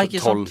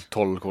 12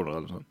 kroner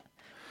eller noe sånt.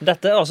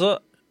 Dette er altså,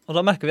 og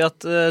da merker vi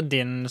at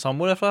din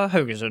samboer er fra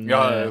Haugesund.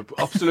 Ja,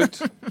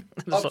 absolutt.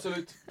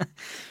 Absolutt.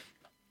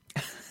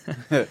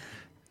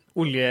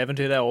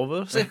 Oljeeventyret er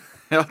over, si.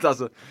 Ja,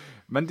 altså,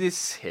 men de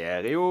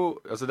ser jo,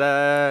 altså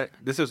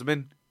det ser ut som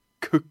en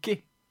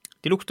cookie.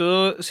 De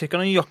lukter cirka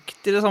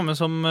nøyaktig det samme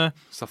som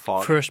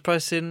Safari. First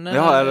Price sin,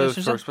 ja, eller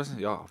First Price,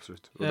 ja,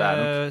 absolutt. Og det er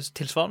nok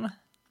tilsvarende.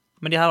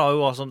 Men de her har jo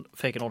også sånn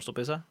fake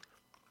non-stop i seg.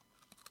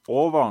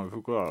 Og vanlig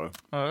sjokolade.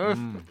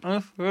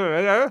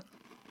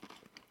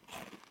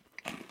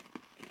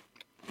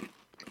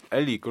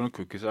 Jeg liker når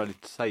cookies er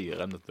litt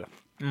seigere enn dette.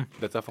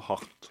 Dette er for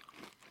hardt.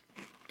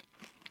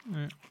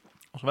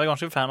 Og så var jeg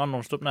ganske fan av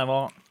non-stop når jeg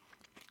var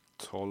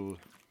 12.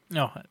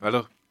 Ja.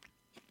 Eller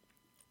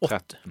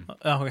 13.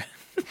 Ja, ok.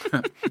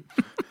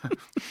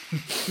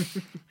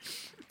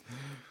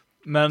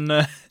 Men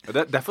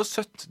det er for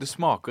søtt. Det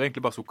smaker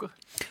egentlig bare sukker.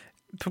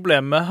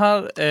 Problemet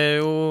her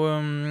er jo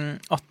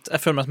at jeg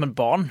føler meg som et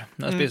barn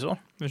når jeg spiser,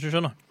 hvis du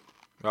skjønner.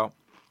 Ja.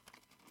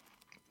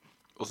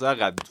 Og så er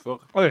jeg redd for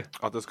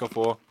at jeg skal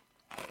få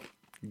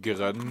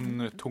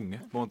grønn tunge,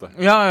 på en måte.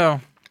 Ja.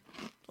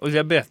 Og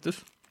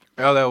diabetes.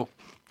 Ja, det er jo.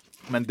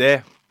 Men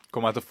det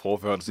kommer jeg til å få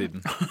før eller siden.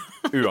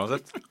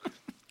 Uansett.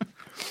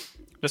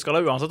 Det skal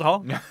jeg uansett ha.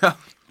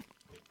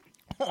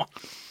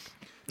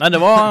 Nei,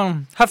 det var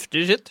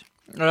heftig shit.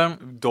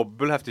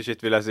 Dobbelt heftig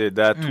shit, vil jeg si.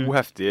 Det er 2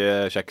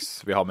 heftige kjeks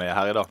vi har med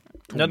her i dag.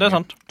 Ja, det er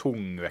sant.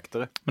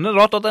 Tungvektere. Men det er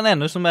rart at den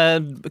ene som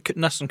er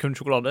nesten kun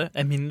sjokolade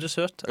er mindre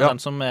søt enn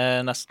den som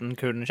er nesten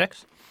kun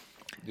kjeks.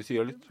 Det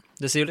sier litt.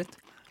 Det sier litt.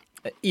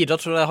 Ida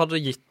tror jeg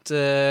hadde gitt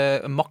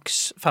maks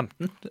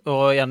 15,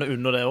 og gjerne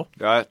under det også.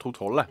 Ja, jeg tror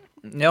 12 det.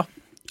 Ja,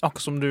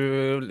 akkurat som du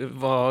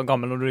var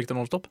gammel når du likte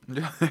non-stop.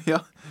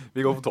 Ja,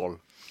 vi går for 12.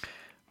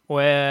 Og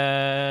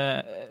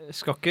jeg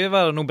skal ikke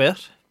være noe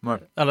bedre. Nei.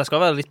 Eller jeg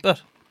skal være litt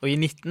bedre. Og gi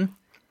 19.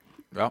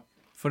 Ja.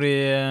 Fordi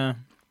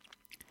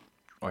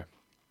Oi.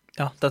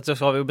 Ja, dette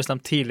har vi jo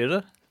bestemt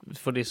tidligere,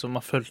 for de som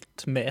har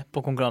fulgt med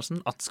på konkurransen,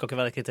 at det skal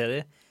ikke være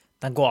kriterier.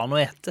 Den går an å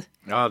ete.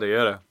 Ja, det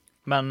gjør det.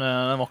 Men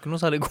den var ikke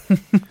noe særlig god.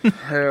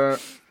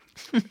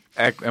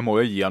 Jeg må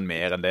jo gi han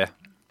mer enn det.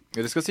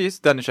 Det skal sies,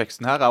 denne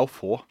kjeksen her er å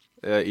få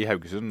i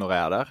Haugesund når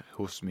jeg er der,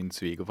 hos min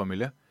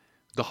svigerfamilie.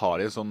 Da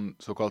har de en sånn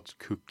såkalt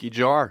cookie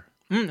jar.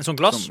 Sånn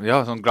glass?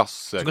 Sånn glass.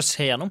 Du kan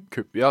se gjennom?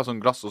 Ja, sånn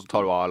glass, og så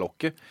tar du av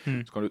lokket.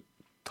 Så kan du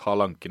ta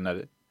lanken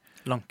nedi.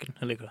 Lanken,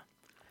 jeg liker det.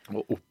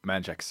 Og opp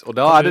med en kjeks. Og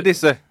da er det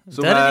disse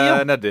som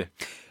er nedi.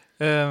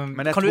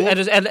 Men jeg tror... Er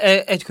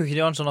det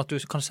cookie-jaren sånn at du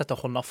kan sette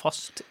hånda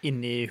fast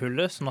inni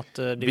hullet, sånn at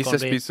de hvis kan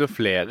jeg spiser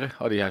flere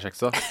av de her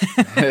kjeksa,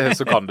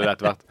 så kan det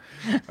etter hvert.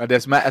 Men det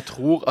som jeg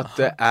tror at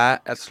det er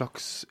et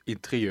slags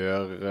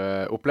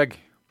interiøropplegg.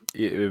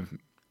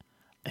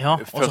 Ja,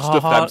 og så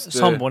har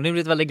samboeren din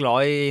blitt veldig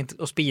glad i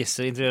å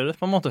spise interiøret,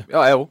 på en måte.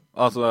 Ja, jeg også.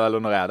 Altså, eller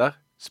når jeg er der,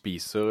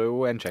 spiser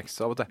jo en kjeks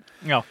av og til.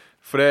 Ja.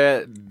 For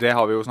det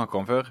har vi jo snakket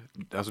om før.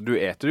 Altså, du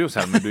eter det jo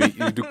selv, men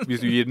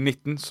hvis du gir den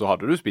 19, så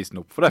hadde du spist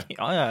den opp for det.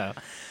 Ja.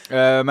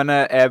 Men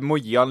jeg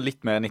må gi han litt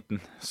mer 19.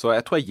 Så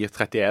jeg tror jeg gir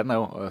 31,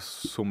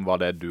 som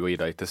var det du og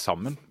Ida gitt til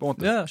sammen, på en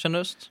måte. Ja,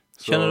 generøst.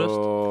 Så...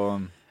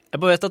 Jeg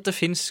bare vet at det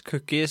finnes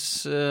cookies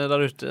der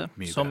ute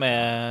som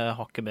er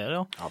hakket bedre,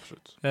 ja.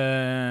 Absolutt.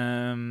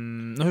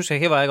 Nå husker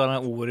jeg ikke hva jeg ga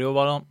den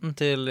Oreo-varianten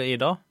til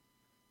Ida,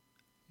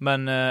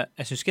 men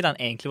jeg synes ikke den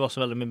egentlig var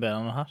så veldig mye bedre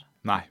enn den her.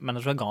 Nei. Men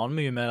jeg tror jeg ga den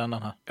mye mer enn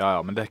den her. Ja,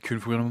 men det er kun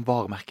for grunn av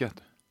varemerket, vet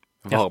du.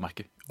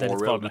 Varemerket. Ja,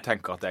 Oreo, du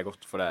tenker at det er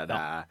godt, for det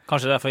er...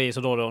 Kanskje det er derfor jeg gir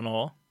så dårlig nå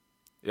også?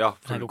 Ja,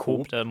 for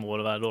Coop, det må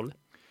det være dårlig.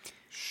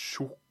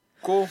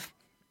 Sjoko.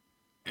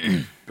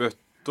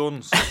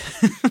 Buttons.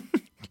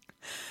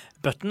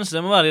 Buttons, det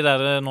må være de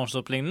der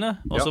non-stop-lignende.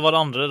 Og så var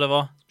det andre, det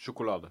var...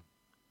 Sjokolade.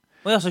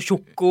 Så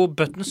Choco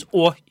Buttons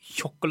og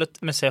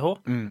Chocolate med CH.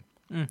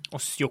 Og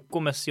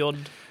Sjoko med CJ.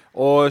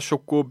 Og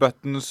Choco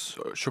Buttons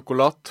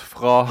sjokolade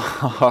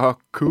fra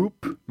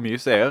Coop, mye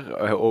seer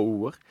og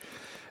ord,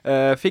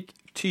 fikk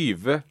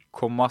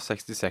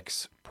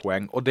 20,66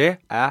 poeng. Og det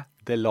er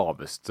det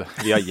laveste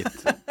vi har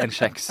gitt en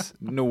kjeks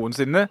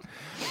noensinne.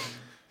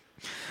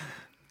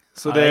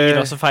 Så det er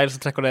Ida som feil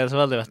som trekker det så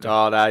veldig, vet du.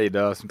 Ja, det er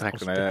Ida som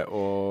trekker det.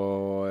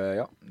 Og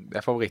ja,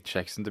 det er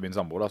favorittkjeksen til min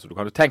samboer, da, så du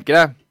kan jo tenke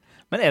det.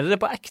 Men er det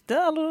på ekte,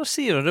 eller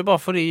sier du det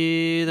bare fordi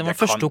det var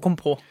første hun kom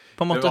på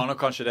en måte? Det var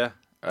nok kanskje det.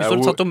 Hvis du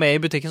hadde tatt henne med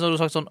i butikken, så hadde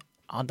du sagt sånn,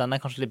 den er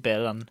kanskje litt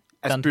bedre enn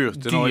den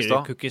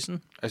dyre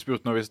cookiesen. Jeg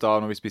spurte nå i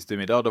stad når vi spiste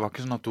middag, det var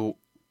ikke sånn at hun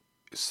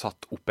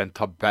satt opp en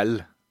tabell,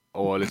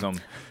 og liksom...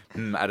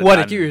 Hun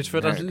hadde ikke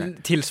utført en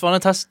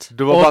tilsvarende test,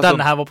 og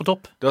denne her var på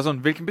topp. Det var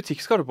sånn, hvilken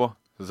butikk skal du på?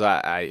 Så sa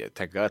jeg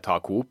tenker jeg tar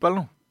Coop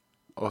eller noe.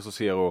 Og så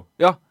sier hun,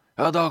 ja,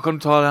 da kan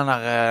du ta den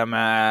der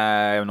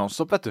med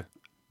non-stop, vet du.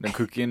 Den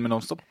cookien med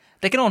non-stop.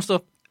 Det er ikke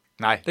non-stop.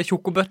 Nei. Det er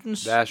Choco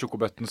Buttons. Det er Choco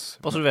Buttons.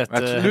 Bare så du vet.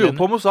 Jeg lurer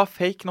på om hun sa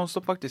fake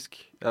non-stop, faktisk.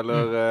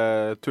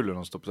 Eller tulle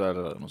non-stop,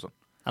 eller noe sånt.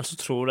 Eller så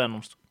tror du det er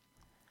non-stop.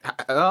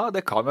 Ja,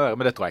 det kan være,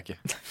 men det tror jeg ikke.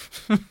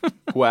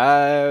 Hun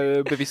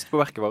er bevisst på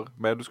verkevarer,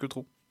 mer enn du skulle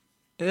tro.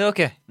 Ja,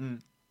 ok.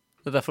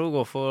 Det er derfor du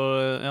går for,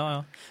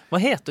 ja.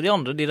 Hva heter de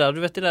andre, de der,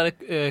 du vet de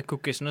der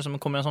cookiesene som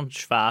kommer i en sånn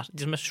svær,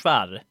 de som er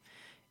svære.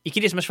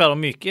 Ikke de som er svære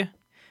og myke,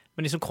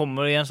 men de som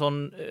kommer i en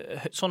sånn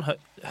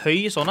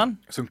høy sånn en.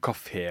 Sånn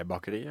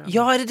kafébakeri?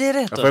 Ja, er det det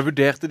heter? Ja, for jeg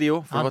vurderte de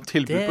også, for det var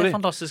tilbud på de. Det er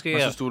fantastisk å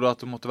gjøre. Men så stod det at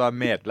du måtte være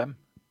medlem.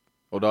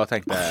 Og da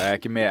tenkte jeg er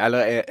ikke med,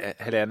 eller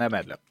Helene er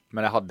medlem,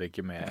 men jeg hadde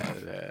ikke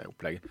med det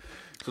opplegget.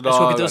 Så da jeg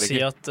skal ikke til å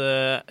si at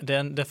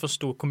det er for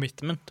stor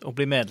commitment å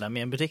bli medlem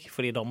i en butikk,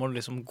 fordi da må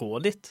du liksom gå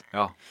dit.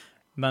 Ja.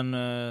 Men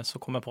så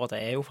kom jeg på at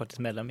jeg er jo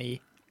faktisk medlem i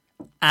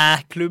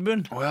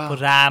Æ-klubben på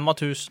Rema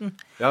 1000.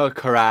 Ja,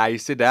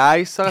 Crazy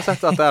Days har jeg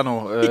sett at det er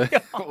noe.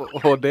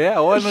 Og det er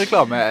også en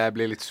reklame jeg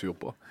blir litt sur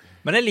på.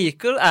 Men jeg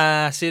liker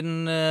Æ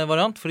sin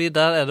variant, fordi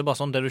der er det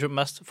bare sånn, det du kjøper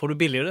mest, får du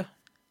billigere.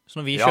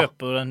 Så når vi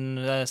kjøper en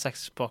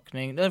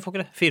 6-pakning, det får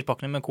ikke det,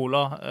 4-pakning med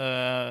cola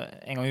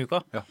en gang i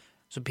uka,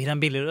 så blir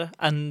den billigere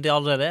enn det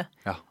allerede er.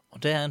 Ja.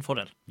 Og det er en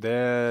fordel. Det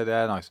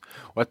er nice.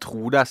 Og jeg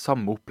tror det er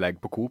samme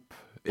opplegg på Coop,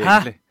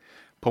 egentlig. Hæ?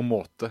 På en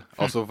måte.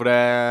 Altså, for det,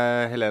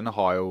 Helene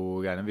har jo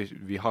greiene,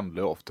 vi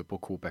handler jo ofte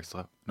på Coop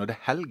Extra når det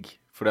er helg,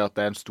 fordi at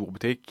det er en stor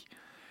butikk.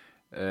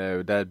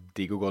 Det er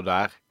digg å gå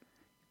der,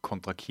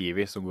 kontra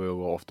Kiwi, som vi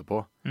går ofte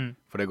på.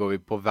 For det går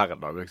vi på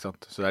hverdager, ikke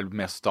sant? Så det er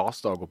mer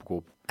stas da å gå på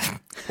Coop,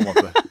 på en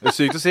måte. Det er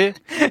sykt å si,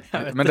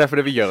 men det er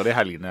fordi vi gjør det i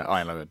helgene av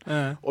en eller annen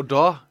grunn. Og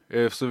da,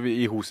 så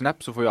i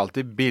Hosenapp, så får vi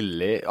alltid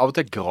billig, av og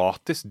til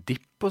gratis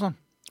dipp og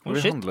sånn, når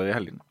vi handler i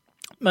helgene.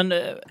 Men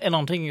en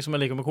annen ting som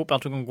jeg liker med Coop er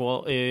at du kan gå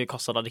i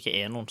kassa der det ikke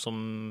er noen som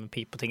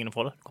piper tingene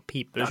for det. Du kan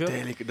pipe det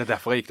selv. Det er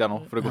derfor jeg gikk der nå,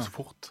 for det går så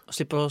fort. Og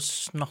slipper å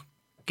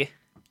snakke.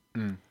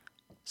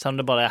 Selv om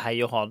det bare er hei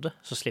og ha det,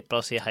 så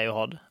slipper jeg å si hei og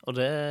ha det. Og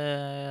det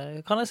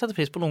kan jeg sette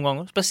pris på noen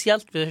ganger.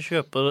 Spesielt hvis jeg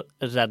kjøper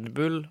Red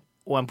Bull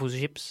og en pose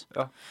chips.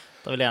 Ja.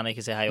 Da vil jeg gjerne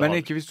ikke si hei og ha det.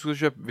 Men ikke hvis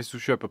du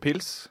kjøper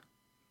pils,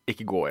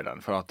 ikke gå i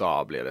den, for da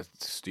blir det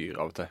et styr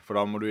av og til. For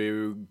da må du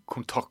jo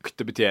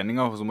kontakte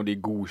betjeninger, og så må de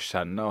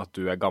godkjenne at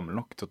du er gammel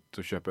nok til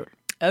å kjøpe øl.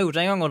 Jeg har gjort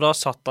det en gang, og da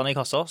satt han i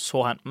kassa,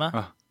 så hen på meg.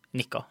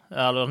 nikka.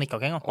 Eller nikka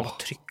ikke engang, bare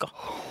trykka.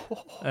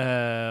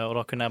 Og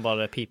da kunne jeg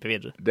bare pipe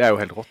videre. Det er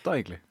jo helt rått da,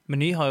 egentlig.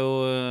 Meny har jo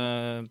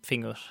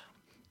finger.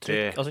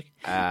 Det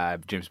er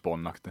James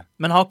Bond-aktig.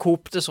 Men har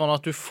Coop det sånn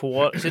at du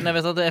får, siden jeg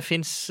vet at det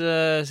finnes,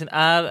 siden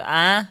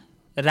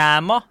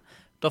Rema,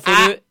 da får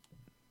du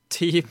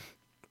 10,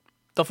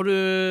 da får du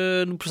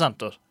noen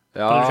prosenter.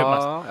 Ja, du kjøper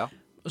mest. ja.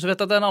 Og så vet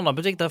jeg at det er en annen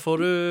butikk, der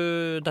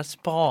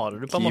sparer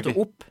du på en måte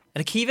opp. Er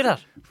det Kiwi der?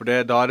 For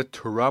da er det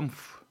Trumf.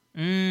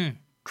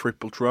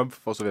 Triple Trumf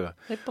og så videre.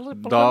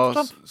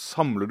 Da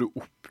samler du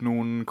opp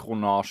noen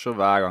kronasjer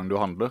hver gang du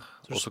handler.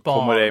 Og så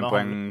kommer det inn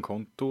på en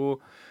konto,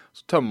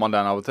 så tømmer man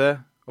den av og til,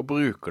 og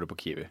bruker det på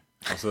Kiwi.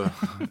 Altså,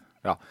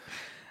 ja.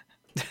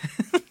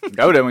 Det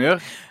er jo det man gjør.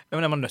 Ja,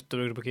 men er man nødt til å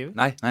bruke det på Kiwi?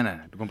 Nei,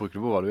 du kan bruke det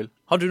på hva du vil.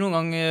 Har du noen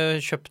gang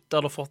kjøpt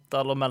eller fått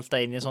eller meldt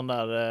deg inn i sånn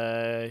der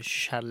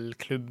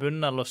Shell-klubben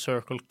eller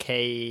Circle K?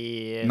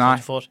 Nei.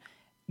 Så du får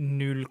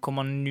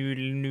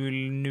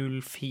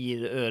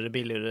 0,0004 øre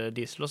billigere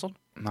diesel og sånn?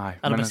 Nei,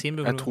 eller men bensin,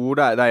 jeg tror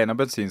det er en av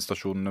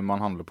bensinstasjonene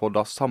man handler på.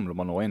 Da samler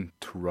man også inn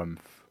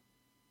Trumf.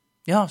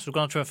 Ja, så du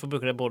kan få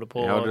bruke det både på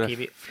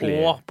Kiwi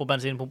og på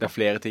bensinpumpa. Det er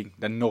flere ting.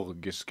 Det er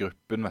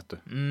Norgesgruppen, vet du.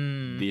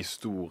 De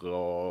store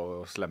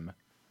og slemme.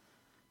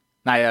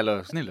 Nei,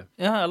 eller snille.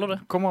 Ja, eller det.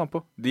 Kommer an på.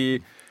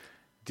 De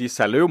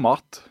selger jo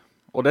mat,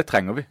 og det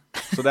trenger vi.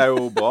 Så det er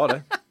jo bra, det.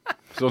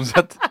 Sånn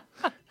sett.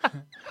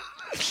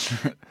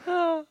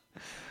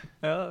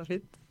 Ja,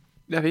 fint.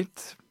 Det er fint.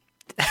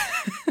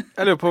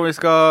 Jeg lurer på om vi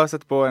skal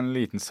sette på en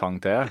liten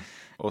sang til her,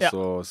 og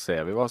så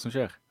ser vi hva som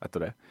skjer etter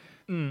det.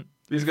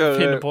 Vi skal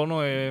finne på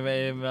noe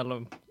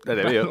mellom. Det er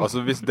det vi gjør. Altså,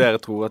 hvis dere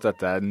tror at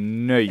dette er et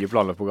nøye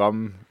planlagt program,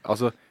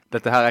 altså,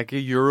 dette her er ikke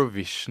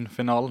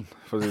Eurovision-finalen,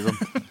 for å si det sånn.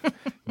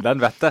 Den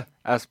vet jeg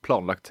er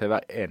planlagt til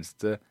hver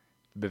eneste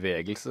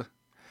bevegelse.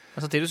 Men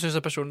samtidig synes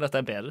jeg personlig dette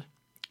er bedre.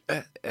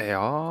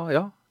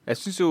 Ja. Jeg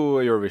synes jo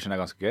Eurovision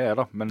er ganske gøy,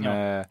 da. Men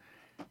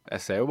jeg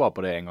ser jo bare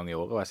på det en gang i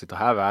året, og jeg sitter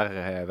her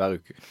hver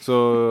uke. Så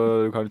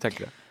du kan jo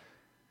tenke det.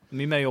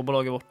 Mye mer jobb å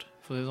lage vårt,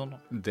 for å si det sånn.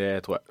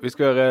 Det tror jeg. Vi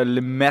skal gjøre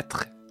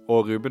Lemaitre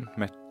og Ruben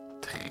med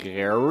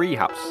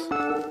Treehouse.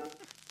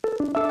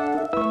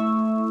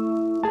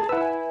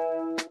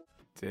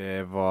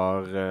 Det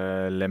var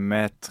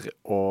Lemaitre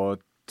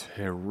og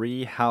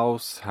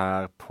Treehouse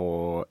her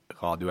på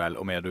Radio L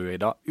og med du,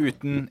 Ida.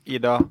 Uten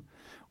Ida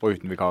og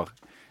uten vikar.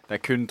 Det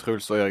er kun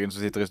Truls og Jørgen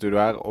som sitter i studio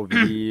her, og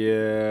vi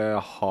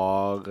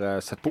har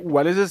sett på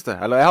OL i siste.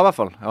 Eller jeg har i hvert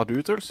fall. Har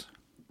du, Truls?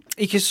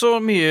 Ikke så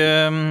mye.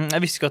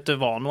 Jeg visste ikke at det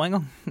var noe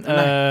engang.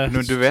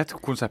 Men du vet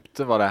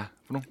konseptet hva det er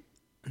for noe?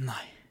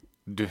 Nei.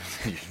 Du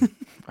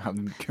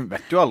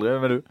vet jo aldri,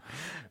 men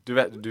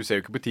du ser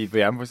jo ikke på Tid for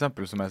hjem, for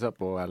eksempel, som jeg ser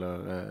på, eller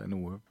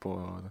noe på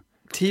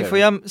Tid for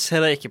hjem ser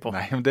jeg ikke på.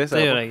 Nei, men det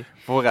gjør jeg.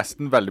 For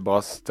resten, veldig bra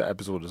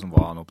episode som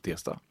var nå på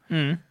tirsdag.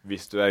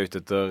 Hvis du er ute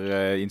etter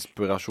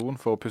inspirasjon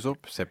for å pusse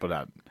opp, se på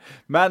den.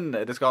 Men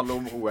det skal handle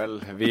om OL.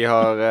 Jeg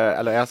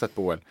har sett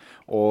på OL,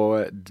 og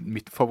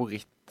mitt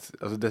favoritt,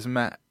 altså det som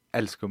jeg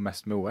elsker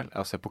mest med OL,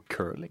 er å se på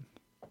curling.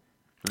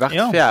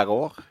 Hvert 4.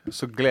 år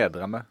så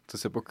gleder jeg meg til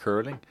å se på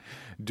curling.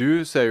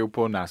 Du ser jo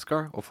på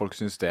NASCAR, og folk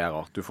synes det er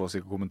rart. Du får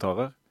sikkert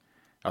kommentarer.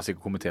 Jeg har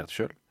sikkert kommentert det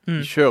selv.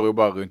 De kjører jo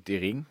bare rundt i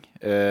ring,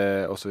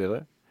 og så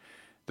videre.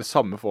 Det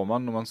samme får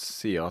man når man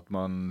sier at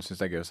man synes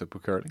det er gøy å se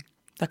på curling.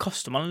 Der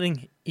kaster man en ring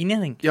inn i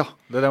en ring. Ja,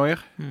 det er det man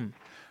gjør.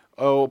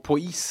 Og på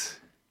is.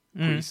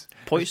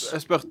 På is.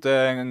 Jeg spurte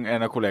en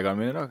av kollegaene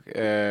mine i dag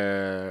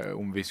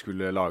om vi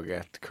skulle lage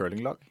et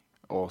curlinglag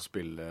og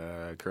spille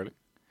curling.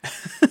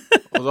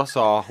 Og da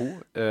sa hun,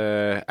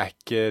 er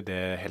ikke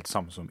det helt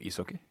samme som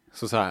ishockey?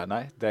 Så sa jeg,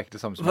 nei, det er ikke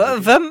det samme som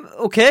ishockey. Hvem?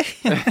 Ok.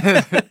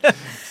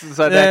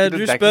 Så jeg,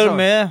 du spør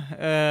meg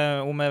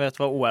om jeg vet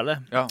hva OL er.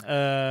 Ja.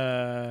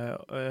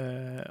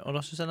 Og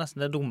da synes jeg nesten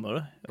det er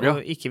dummere å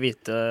ikke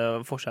vite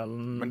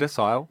forskjellen. Men det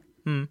sa jeg jo.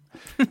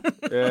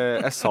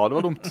 Jeg sa det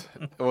var dumt.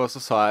 Og så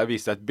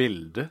viste jeg et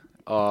bilde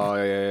av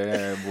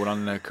hvordan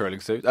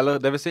curling ser ut. Eller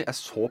det vil si, jeg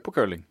så på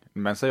curling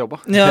mens jeg jobber.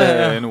 Det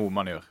er noe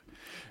man gjør.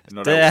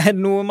 Det er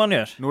noe man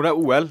gjør. Når det er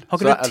OL, har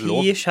ikke det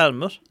 10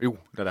 skjermer? Jo,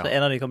 det er det. Så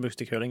en av de kan brukes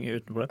til curling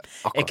uten problem.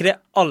 Er ikke det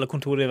alle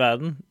kontorer i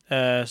verden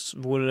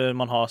hvor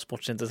man har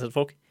sportsinteresserte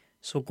folk,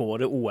 så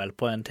går det OL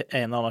på en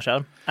eller annen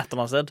skjerm et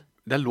eller annet sted?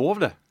 Det er lov,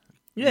 det.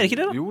 Jo, er det ikke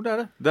det da? Jo, det er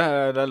det. Det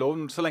er lov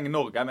så lenge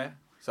Norge er med.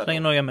 Så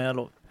lenge Norge er med, er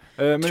lov.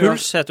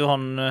 Truls heter jo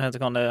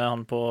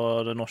han på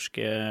det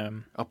norske...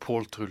 Ja,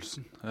 Pål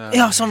Trulsen.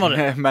 Ja, sånn var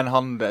det. Men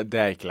det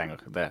er ikke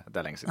lenger. Det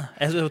er lenge siden.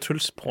 Jeg heter jo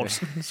Truls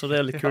Pålsen, så det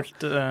er litt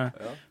kult.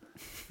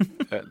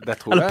 Eller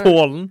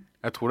Pålen.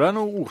 Jeg tror det er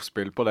noe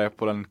ordspill på det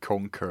på den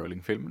Kong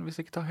Curling-filmen, hvis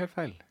jeg ikke tar helt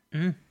feil.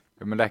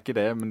 Men det er ikke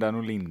det, men det er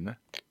noe lignende.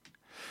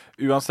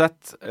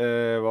 Uansett,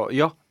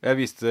 jeg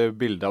viste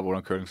bilder av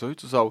hvordan curling så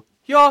ut, og sa hun,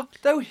 ja,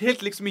 det er jo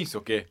helt liksom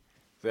ishockey.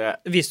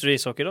 Viste du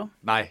ishockey da?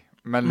 Nei,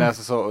 men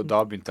da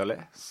begynte jeg å le.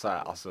 Så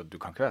altså,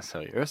 du kan ikke være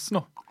seriøs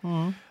nå.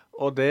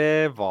 Og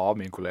det var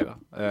min kollega,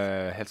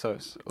 helt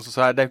seriøs. Og så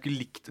sa jeg, det er jo ikke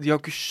likt, de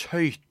har ikke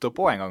skøyter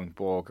på en gang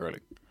på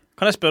curling.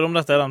 Kan jeg spørre om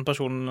dette er den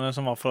personen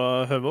som var fra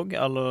Høvåg,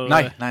 eller?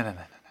 Nei.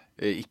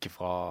 Ikke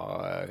fra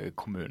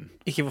kommunen.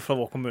 Ikke fra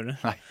vår kommune.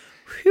 Nei.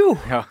 Phew.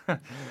 Ja.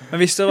 Men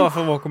hvis det var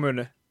fra vår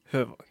kommune,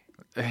 Høvåg.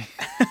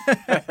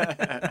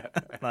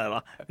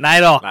 Neida.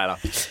 Neida.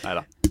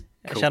 Neida.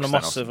 Jeg kjenner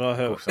masse fra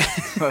Høvåg.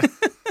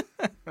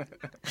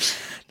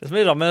 Det som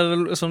er da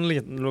med sånn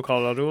liten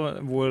lokalradio,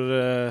 hvor,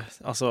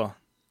 altså,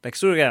 det er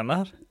ikke store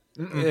greiene her.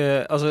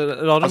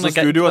 Radioen,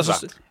 studioet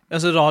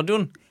altså,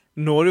 radioen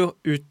når jo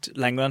ut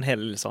lenger enn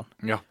hele Lillesand.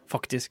 Ja.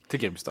 Faktisk. Til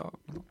Grimstad.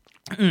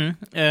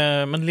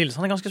 Men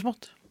Lillesand er ganske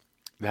smått.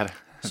 Det er det.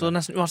 Så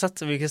nesten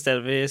uansett hvilke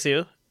steder vi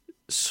sier,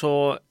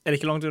 så er det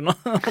ikke langt unna.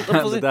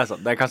 Det er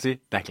sant. Det jeg kan si,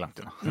 det er ikke langt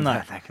unna. Nei.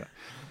 Det er ikke det.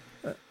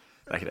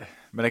 Det er ikke det.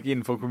 Men det er ikke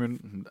innenfor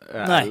kommunen,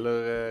 Nei. eller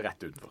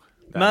rett utenfor.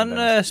 Men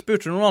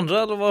spurte du noen andre,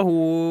 eller var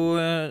hun...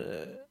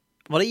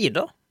 Var det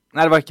Ida?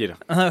 Nei, det var ikke Ida.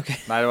 Okay.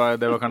 Nei,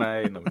 det var kan jeg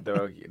innrømme. Det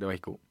var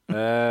ikke hun.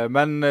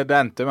 Men det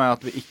endte med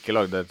at vi ikke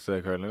lagde et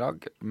curlinglag.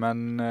 Men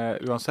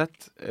uansett,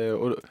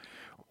 og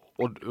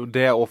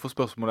det er også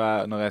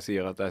spørsmålet når jeg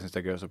sier at jeg synes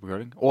det er gøy å se på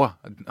curling.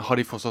 Har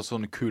de fortsatt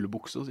sånne kule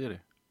bukser, sier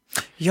de?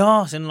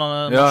 Ja, siden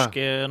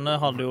norskene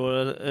hadde jo,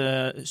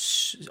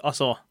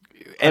 altså...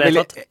 Jeg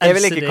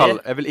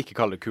vil ikke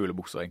kalle det kule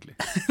bukser, egentlig.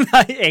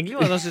 Nei, egentlig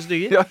var det ganske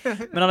stygge.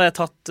 Men hadde jeg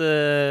tatt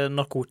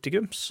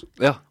narkotikums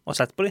og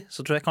sett på de, så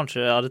tror jeg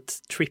kanskje jeg hadde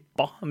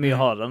trippet mye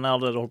hardere enn jeg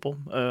hadde holdt på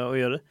å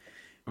gjøre det.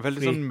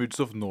 Veldig sånn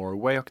Moods of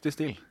Norway-aktig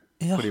stil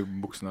på de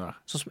buksene der.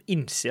 Sånn som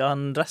innsida av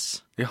en dress.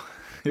 Ja.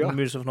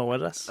 Moods of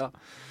Norway-dress. Ja.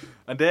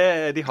 Men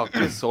de har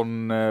ikke sånn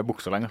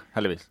bukser lenger,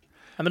 heldigvis.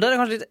 Ja, men det er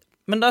kanskje litt...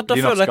 Men da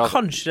føler jeg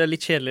kanskje det er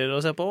litt kjedeligere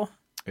å se på.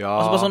 Ja.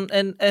 Altså bare sånn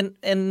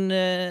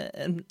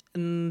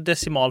en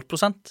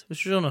desimalprosent,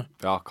 hvis du skjønner.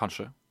 Ja,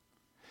 kanskje.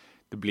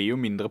 Det blir jo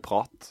mindre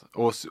prat,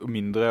 og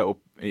mindre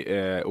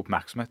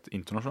oppmerksomhet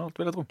internasjonalt,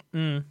 vil jeg tro.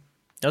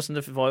 Ja, så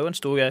det var jo en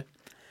stor gøy.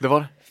 Det var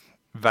det.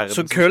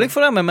 Så curling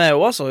får jeg med meg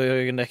også, altså,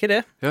 Jørgen, det er ikke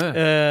det. Ja,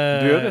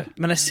 du gjør det.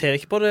 Men jeg ser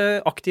ikke på det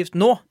aktivt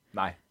nå.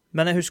 Nei.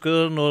 Men jeg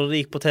husker når det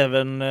gikk på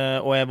TV-en,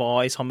 og jeg var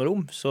i samme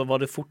rom, så var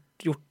det fort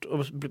gjort å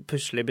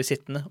plutselig bli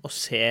sittende og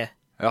se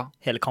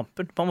hele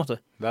kampen, på en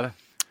måte. Det er det.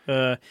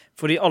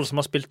 Fordi alle som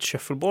har spilt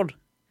shuffleboard,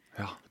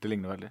 det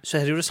ligner veldig. så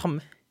er det jo det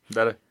samme.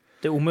 Det er det.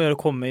 Det er om å gjøre å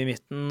komme i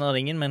midten av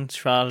ringen med en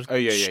svær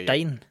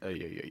stein.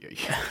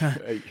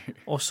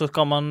 Og så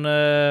kan man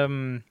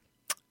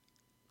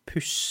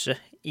pusse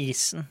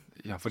isen.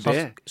 Ja, for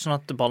sånn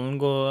at ballen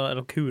går,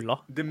 eller kula,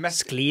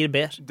 sklir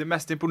bedre. Det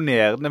mest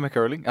imponerende med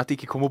curling er at de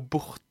ikke kommer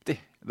borti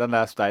den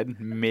der steinen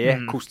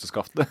med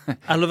kosteskaftet.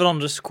 Eller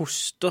hverandres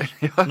koster,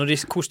 når de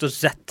koster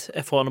rett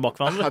foran og bak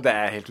hverandre. Ja, det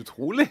er helt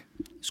utrolig.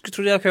 Skulle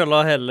tro de har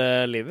curla hele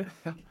livet.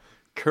 Ja,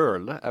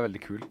 curle er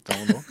veldig kult.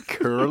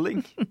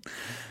 Curling. Men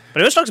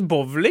det er jo en slags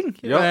bowling,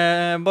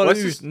 bare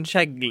uten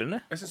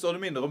kjeglene. Jeg synes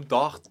det minner om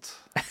dart.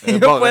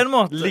 Ja, på en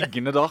måte.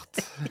 Liggende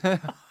dart.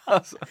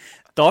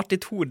 Dart i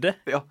 2D.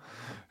 Ja.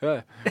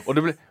 Og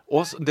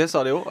det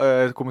sa de jo,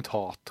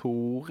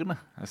 kommentatorene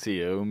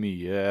sier jo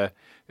mye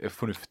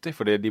fornuftig,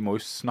 for de må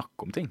jo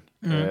snakke om ting.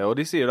 Og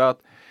de sier da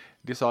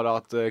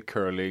at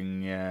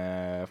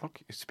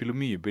curling-folk spiller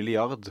mye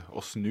billiard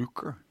og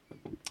snooker.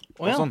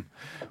 Og sånn.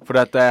 For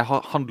det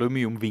handler jo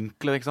mye om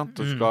vinkler, ikke sant?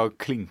 Du skal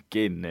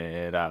klinke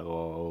inni der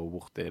og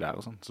borti der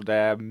og sånn. Så det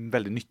er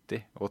veldig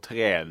nyttig å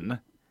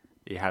trene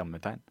i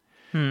hermetegn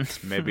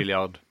med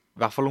billiard.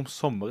 I hvert fall om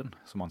sommeren,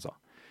 som han sa.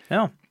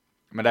 Ja.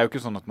 Men det er jo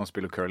ikke sånn at man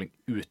spiller curling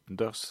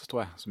utendørs, tror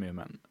jeg, så mye,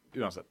 men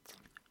uansett.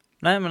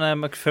 Nei, men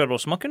jeg føler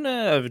også man kunne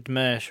øvd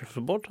med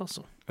shuffleboard,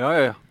 altså.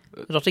 Ja.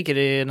 Rart ikke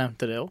de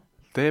nevnte det også.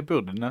 Det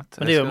burde de nevnt.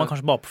 Men det gjør man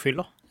kanskje bare på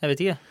fylla, jeg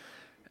vet ikke.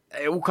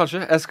 Jo,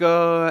 kanskje. Jeg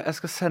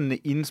skal sende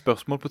inn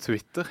spørsmål på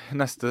Twitter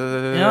neste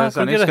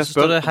sending. Ja, så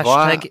står det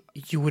hashtag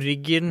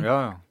Jorgen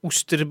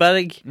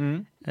Osterberg.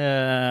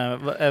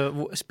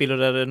 Spiller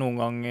dere noen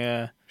gang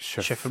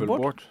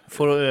shuffleboard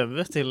for å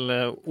øve til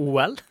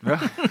OL?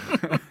 Ja.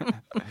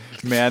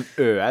 Med en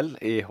øl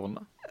i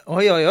hånda.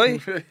 Oi.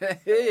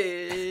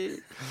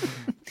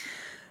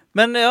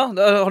 Men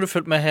har du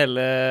fulgt med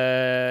hele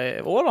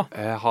år da?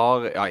 Jeg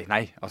har,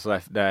 nei, altså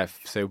det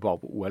ser jo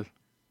bare på OL.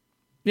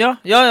 Ja,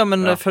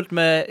 men fulgt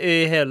med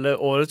i hele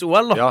årets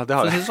OL da. Ja, det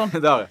har jeg. Sånn.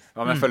 Det har jeg.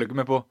 Ja, men jeg følger ikke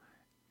med på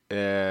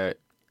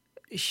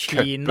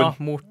Kina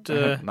køppen. mot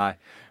Nei,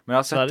 men jeg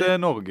har sett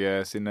Norge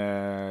sine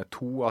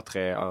 2 av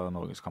 3 av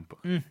Norges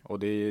kamper. Og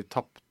de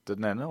tappte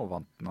den ene og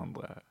vant den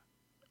andre.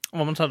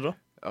 Hva man tredje da?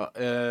 Ja,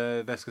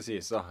 det skal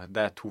sies da.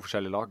 Det er 2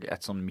 forskjellige lag.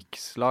 Et sånn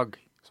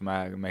mixlag som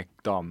er med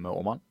dame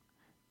og mann.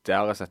 Det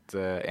har jeg sett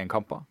en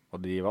kamp av,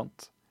 og de vant.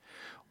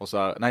 Og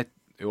så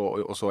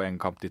og så en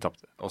kamp de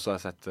tappte. Og så har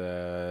jeg sett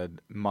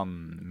det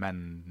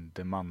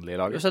mannlige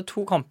laget. Du har sett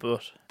 2 kamper.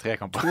 3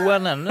 kamper. 2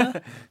 er den ene,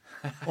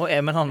 og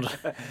 1 med den andre.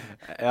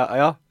 Ja,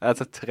 jeg har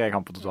sett 3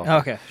 kamper totalt. Ja,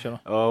 ok,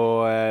 skjønner.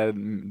 Og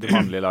det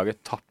mannlige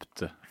laget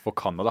tappte for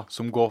Canada,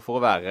 som går for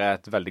å være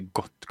et veldig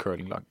godt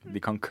curlinglag. De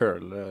kan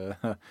curle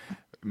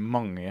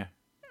mange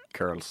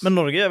curls. Men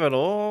Norge er vel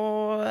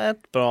også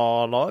et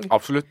bra lag?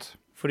 Absolutt.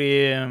 Fordi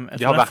jeg tror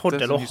det er en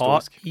fordel å ha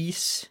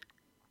is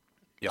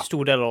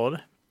stor del av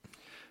året.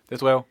 Det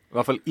tror jeg også. I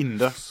hvert fall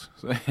innendørs.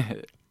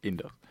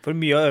 For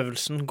mye av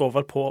øvelsen går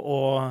vel på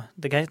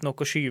det er greit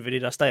nok å skyve de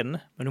der steinene,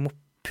 men du må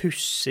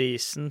pusse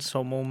isen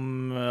som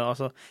om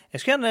altså,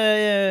 jeg skulle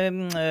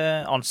gjerne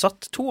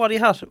ansatt 2 av de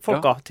her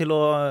folka til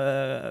å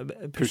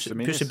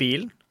pusse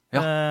bilen.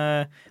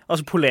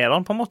 Altså polere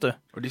den på en måte.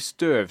 Og de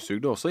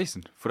støvsugde også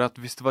isen, for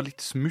hvis det var litt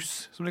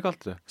smuss, som de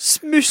kalte det.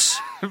 Smuss!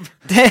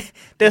 Det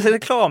er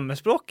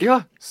reklamespråk.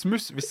 Ja,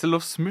 smuss. Hvis det lå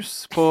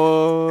smuss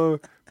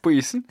på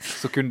isen,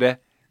 så kunne det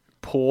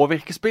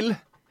påvirke spillet.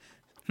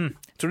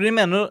 Tror du de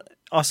mener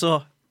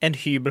altså en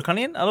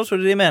hybelkanin, eller tror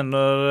du de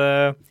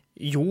mener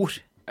jord?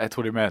 Jeg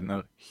tror de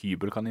mener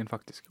hybelkanin,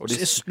 faktisk. Og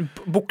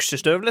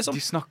buksestøv, liksom?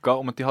 De snakket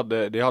om at de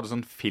hadde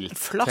sånn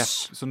filtteppe.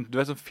 Sånn, du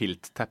vet, sånn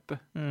filtteppe.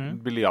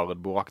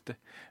 Biljardbordaktig.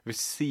 Ved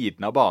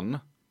siden av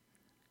banene.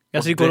 Ja,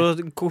 så de går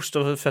og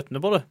koster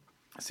føttene på det?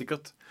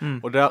 Sikkert.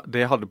 Og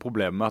det hadde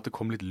problemet med at det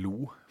kom litt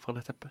lo fra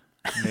det teppet.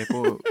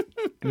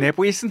 Ned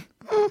på isen.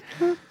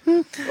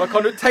 Hva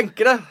kan du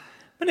tenke deg?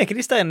 Men er ikke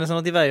de steinene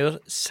sånn at de veier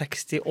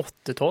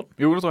 68 tonn?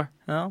 Jo, det tror jeg.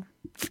 Ja.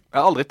 Jeg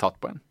har aldri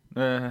tatt på en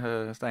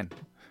stein.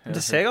 De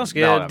ser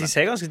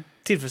ganske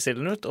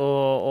tilfredsstillende ut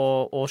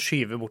å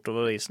skyve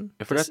bortover isen.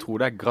 Ja, for jeg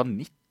tror det er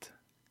granitt.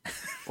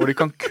 Og de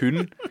kan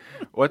kun...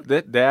 Og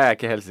det er jeg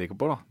ikke helt sikker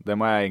på da. Det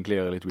må jeg egentlig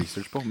gjøre litt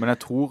research på. Men jeg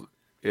tror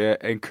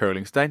en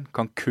curlingstein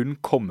kan kun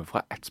komme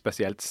fra et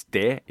spesielt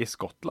sted i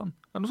Skottland.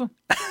 Er det noe sånt?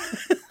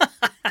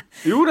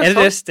 Jo, det er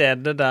sant. Det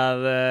stedet der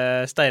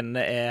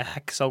steinene er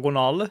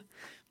heksagonale?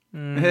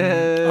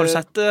 Har du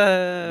sett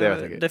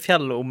det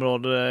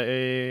fjellområdet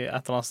et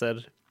eller annet sted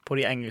på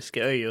de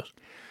engelske øyer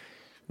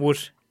hvor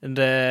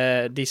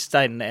de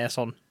steinene er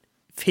sånn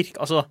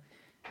altså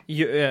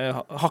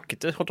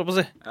hakkete, holdt jeg på å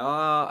si.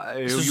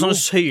 Sånne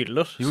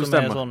søyler som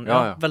er sånn,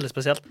 veldig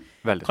spesielt.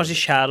 Kanskje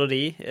skjærer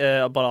de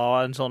bare av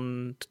en sånn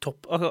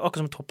topp,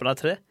 akkurat som toppen av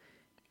et tre,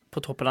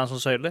 på toppen av en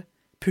sånn søyle,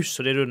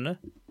 pusser de runde.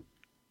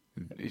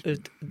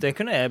 Det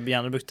kunne jeg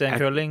gjerne brukt til en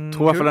curling. Jeg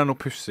tror i hvert fall det er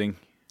noe pussing.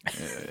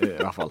 I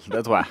hvert fall, det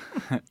tror jeg.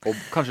 Og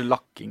kanskje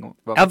lakking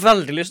også. Jeg har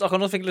veldig lyst,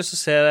 akkurat nå fikk jeg lyst til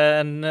å se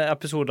en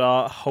episode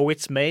av How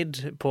It's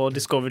Made på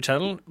Discovery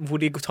Channel,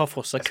 hvor de tar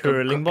for seg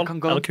curlingball. Jeg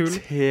kan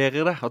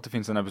garantere det at det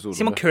finnes en episode.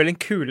 Sier man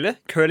curlingkule,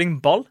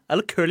 curlingball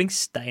eller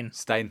curlingstein?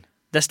 Stein.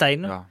 Det er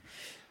stein, ja.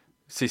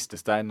 Siste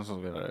stein, og så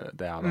videre.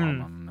 Det da har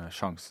man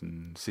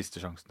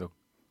siste sjansen til å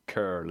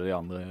curle de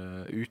andre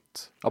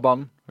ut av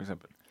banen, for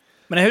eksempel.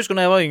 Men jeg husker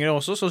når jeg var yngre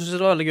også, så synes jeg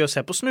det var veldig gøy å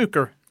se på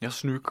snooker. Ja,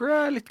 snooker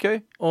er litt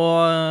gøy.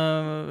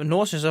 Og nå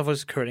synes jeg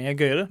faktisk curling er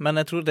gøyere, men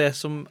jeg tror det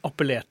som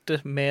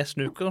appellerte med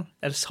snooker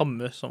er det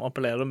samme som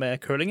appellerer med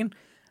curlingen.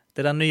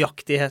 Det er den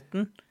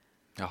nøyaktigheten,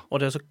 og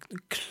det å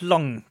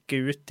klanke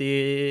ut de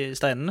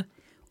steinene,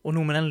 og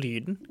noe med den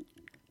lyden.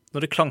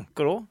 Når det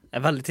klanker også,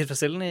 er veldig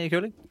tilfredsstillende i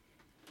curling.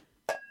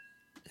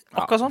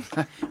 Akkurat sånn.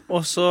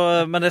 Også,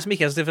 men det som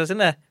ikke er så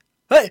tilfredsstillende er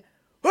hei!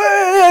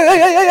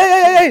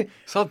 Hei!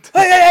 Sant.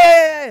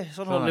 Hei!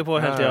 Sånn holder de på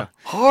hele tiden.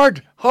 Hard!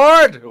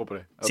 Roper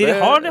de. Sier de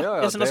hard,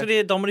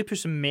 ja? Da må de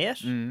pusse mer,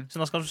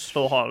 så da skal de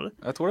slå hardere.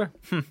 Jeg tror det.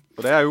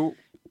 Og det er jo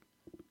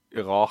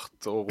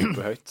rart å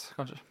rope høyt,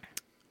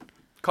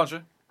 kanskje.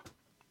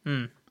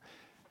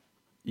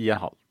 I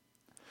en hall.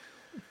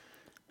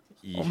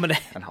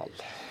 En hall.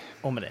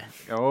 Og med det.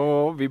 Ja,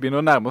 vi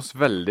begynner å nærme oss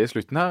veldig i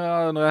slutten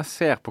her, når jeg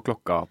ser på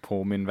klokka på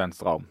min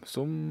venstre arm,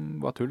 som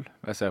var tull.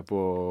 Jeg ser på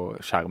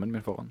skjermen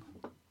min foran.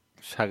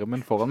 Skjermen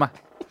foran meg.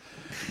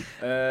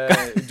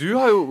 Har du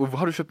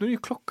kjøpt noen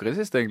nye klokker i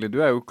siste egentlig? Du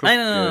er jo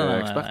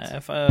klokkeekspert. Nei, jeg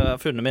har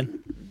funnet min.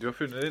 Du har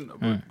funnet din, og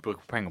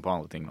bruker penger på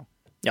andre ting nå.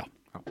 Ja.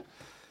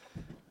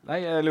 Nei,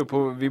 jeg lurer på,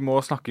 vi må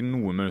snakke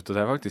noen minutter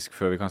til faktisk,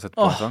 før vi kan sette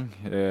på en sang.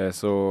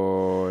 Så,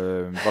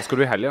 hva skal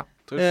du i helga,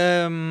 Truls? Det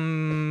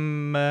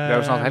er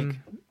jo snart helg.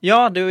 Ja,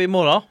 det er jo i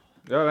morgen.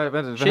 Ja,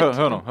 vent,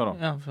 hør nå.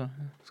 Ja,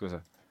 skal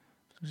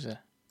vi se.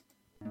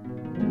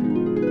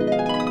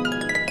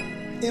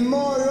 I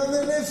morgen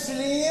er det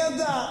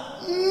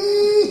fredag.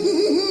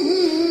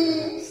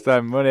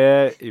 Stemmer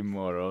det. I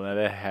morgen er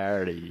det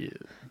helg.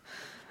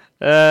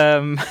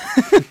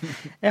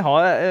 Jeg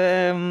har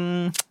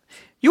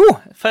jo,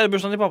 feirer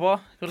bursdagen til pappa.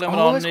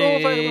 Gratulerer med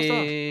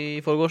dagen i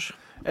forgårs.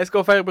 Jeg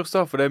skal feire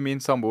bursdag, for det min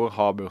samboer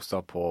har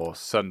bursdag på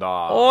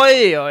søndag.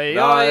 Oi.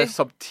 Det er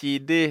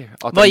samtidig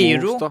at hva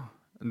gir du?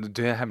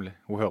 Det er hemmelig.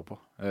 Hun hører på.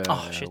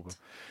 Shit.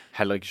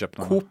 Heller ikke kjøpt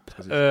noe. Coop,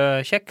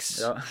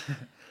 kjeks.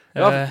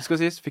 Ja, skal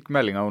sies, fikk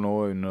melding av nå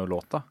under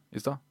låta i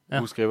sted.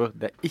 Hun skriver,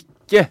 det er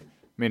ikke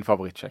min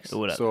favorittkjeks.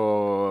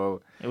 Så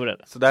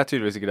det er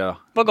tydeligvis ikke det da.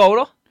 Hva ga hun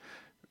da?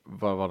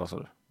 Hva da, sa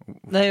du?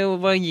 Nei,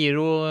 hva gir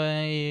hun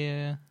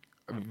i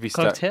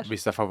karakter?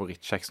 Hvis det er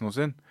favorittkjeksen hos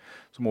sin,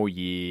 så må hun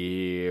gi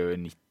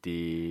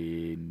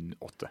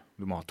 98.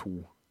 Du må ha 2,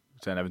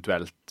 så en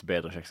eventuelt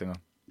bedre kjeks en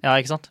gang. Ja,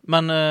 ikke sant?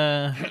 Men,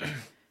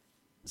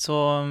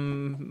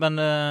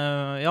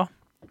 ja.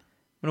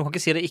 Men hun kan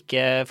ikke si det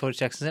ikke for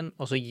kjeksen sin,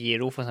 og så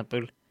gir hun for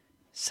eksempel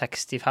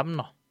 65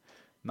 da.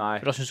 Nei.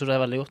 For da synes hun det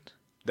er veldig godt.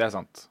 Det er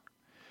sant.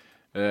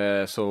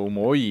 Så hun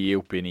må gi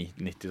opp i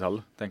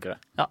 90-tallet, tenker jeg.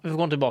 Ja, vi får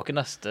komme tilbake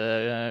neste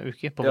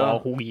uke på hva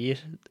hun gir.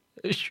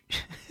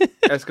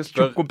 Jeg skal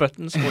spørre...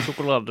 Chocobuttons og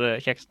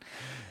sjokoladekjeksen.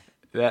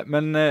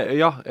 Men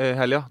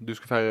Helja, du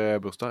skal feire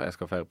bursdag, jeg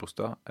skal feire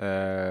bursdag.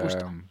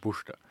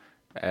 Bursdag.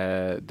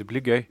 Det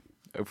blir gøy.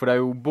 For det er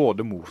jo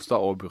både morsdag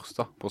og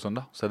bursdag på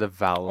søndag. Så er det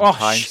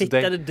Valentine's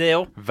Day. Er det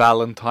også?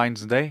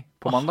 Valentine's Day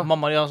på mandag.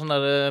 Mamma, de har sånn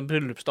der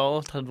bryllupsdag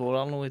og 30 år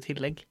eller noe i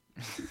tillegg.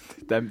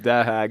 Det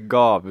er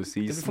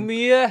gaveseason. Det blir for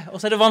mye.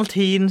 Og så er det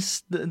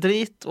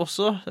valentinsdrit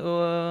også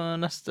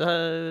neste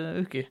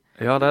uke.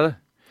 Ja, det er det.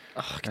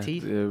 Ikke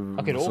tid.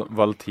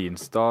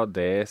 Valentinsdag,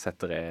 det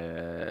setter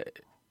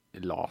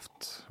jeg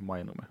lavt, må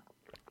jeg innrømme.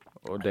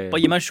 Bare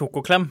gi meg en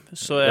sjokoklem,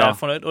 så er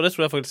jeg fornøyd. Og det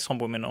tror jeg faktisk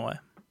samboeren min nå er.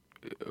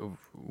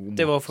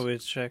 Det var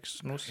favorittkjeks.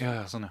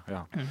 Ja, sånn,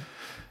 ja.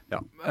 Ja,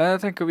 jeg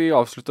tenker vi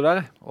avslutter der,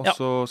 og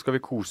så skal vi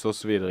kose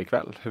oss videre i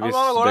kveld, hvis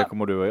det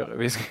kommer du å gjøre.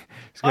 Vi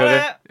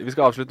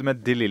skal avslutte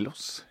med De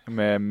Lillos,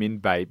 med Min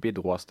baby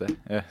dro av sted,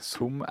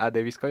 som er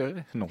det vi skal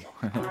gjøre nå.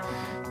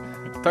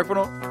 Takk for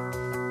nå.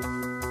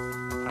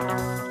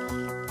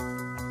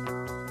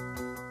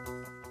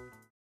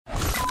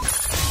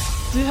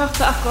 Du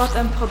hørte akkurat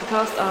en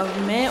podcast av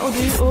meg og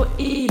du og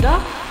Ida.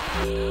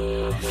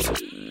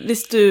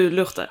 Hvis du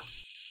lurte.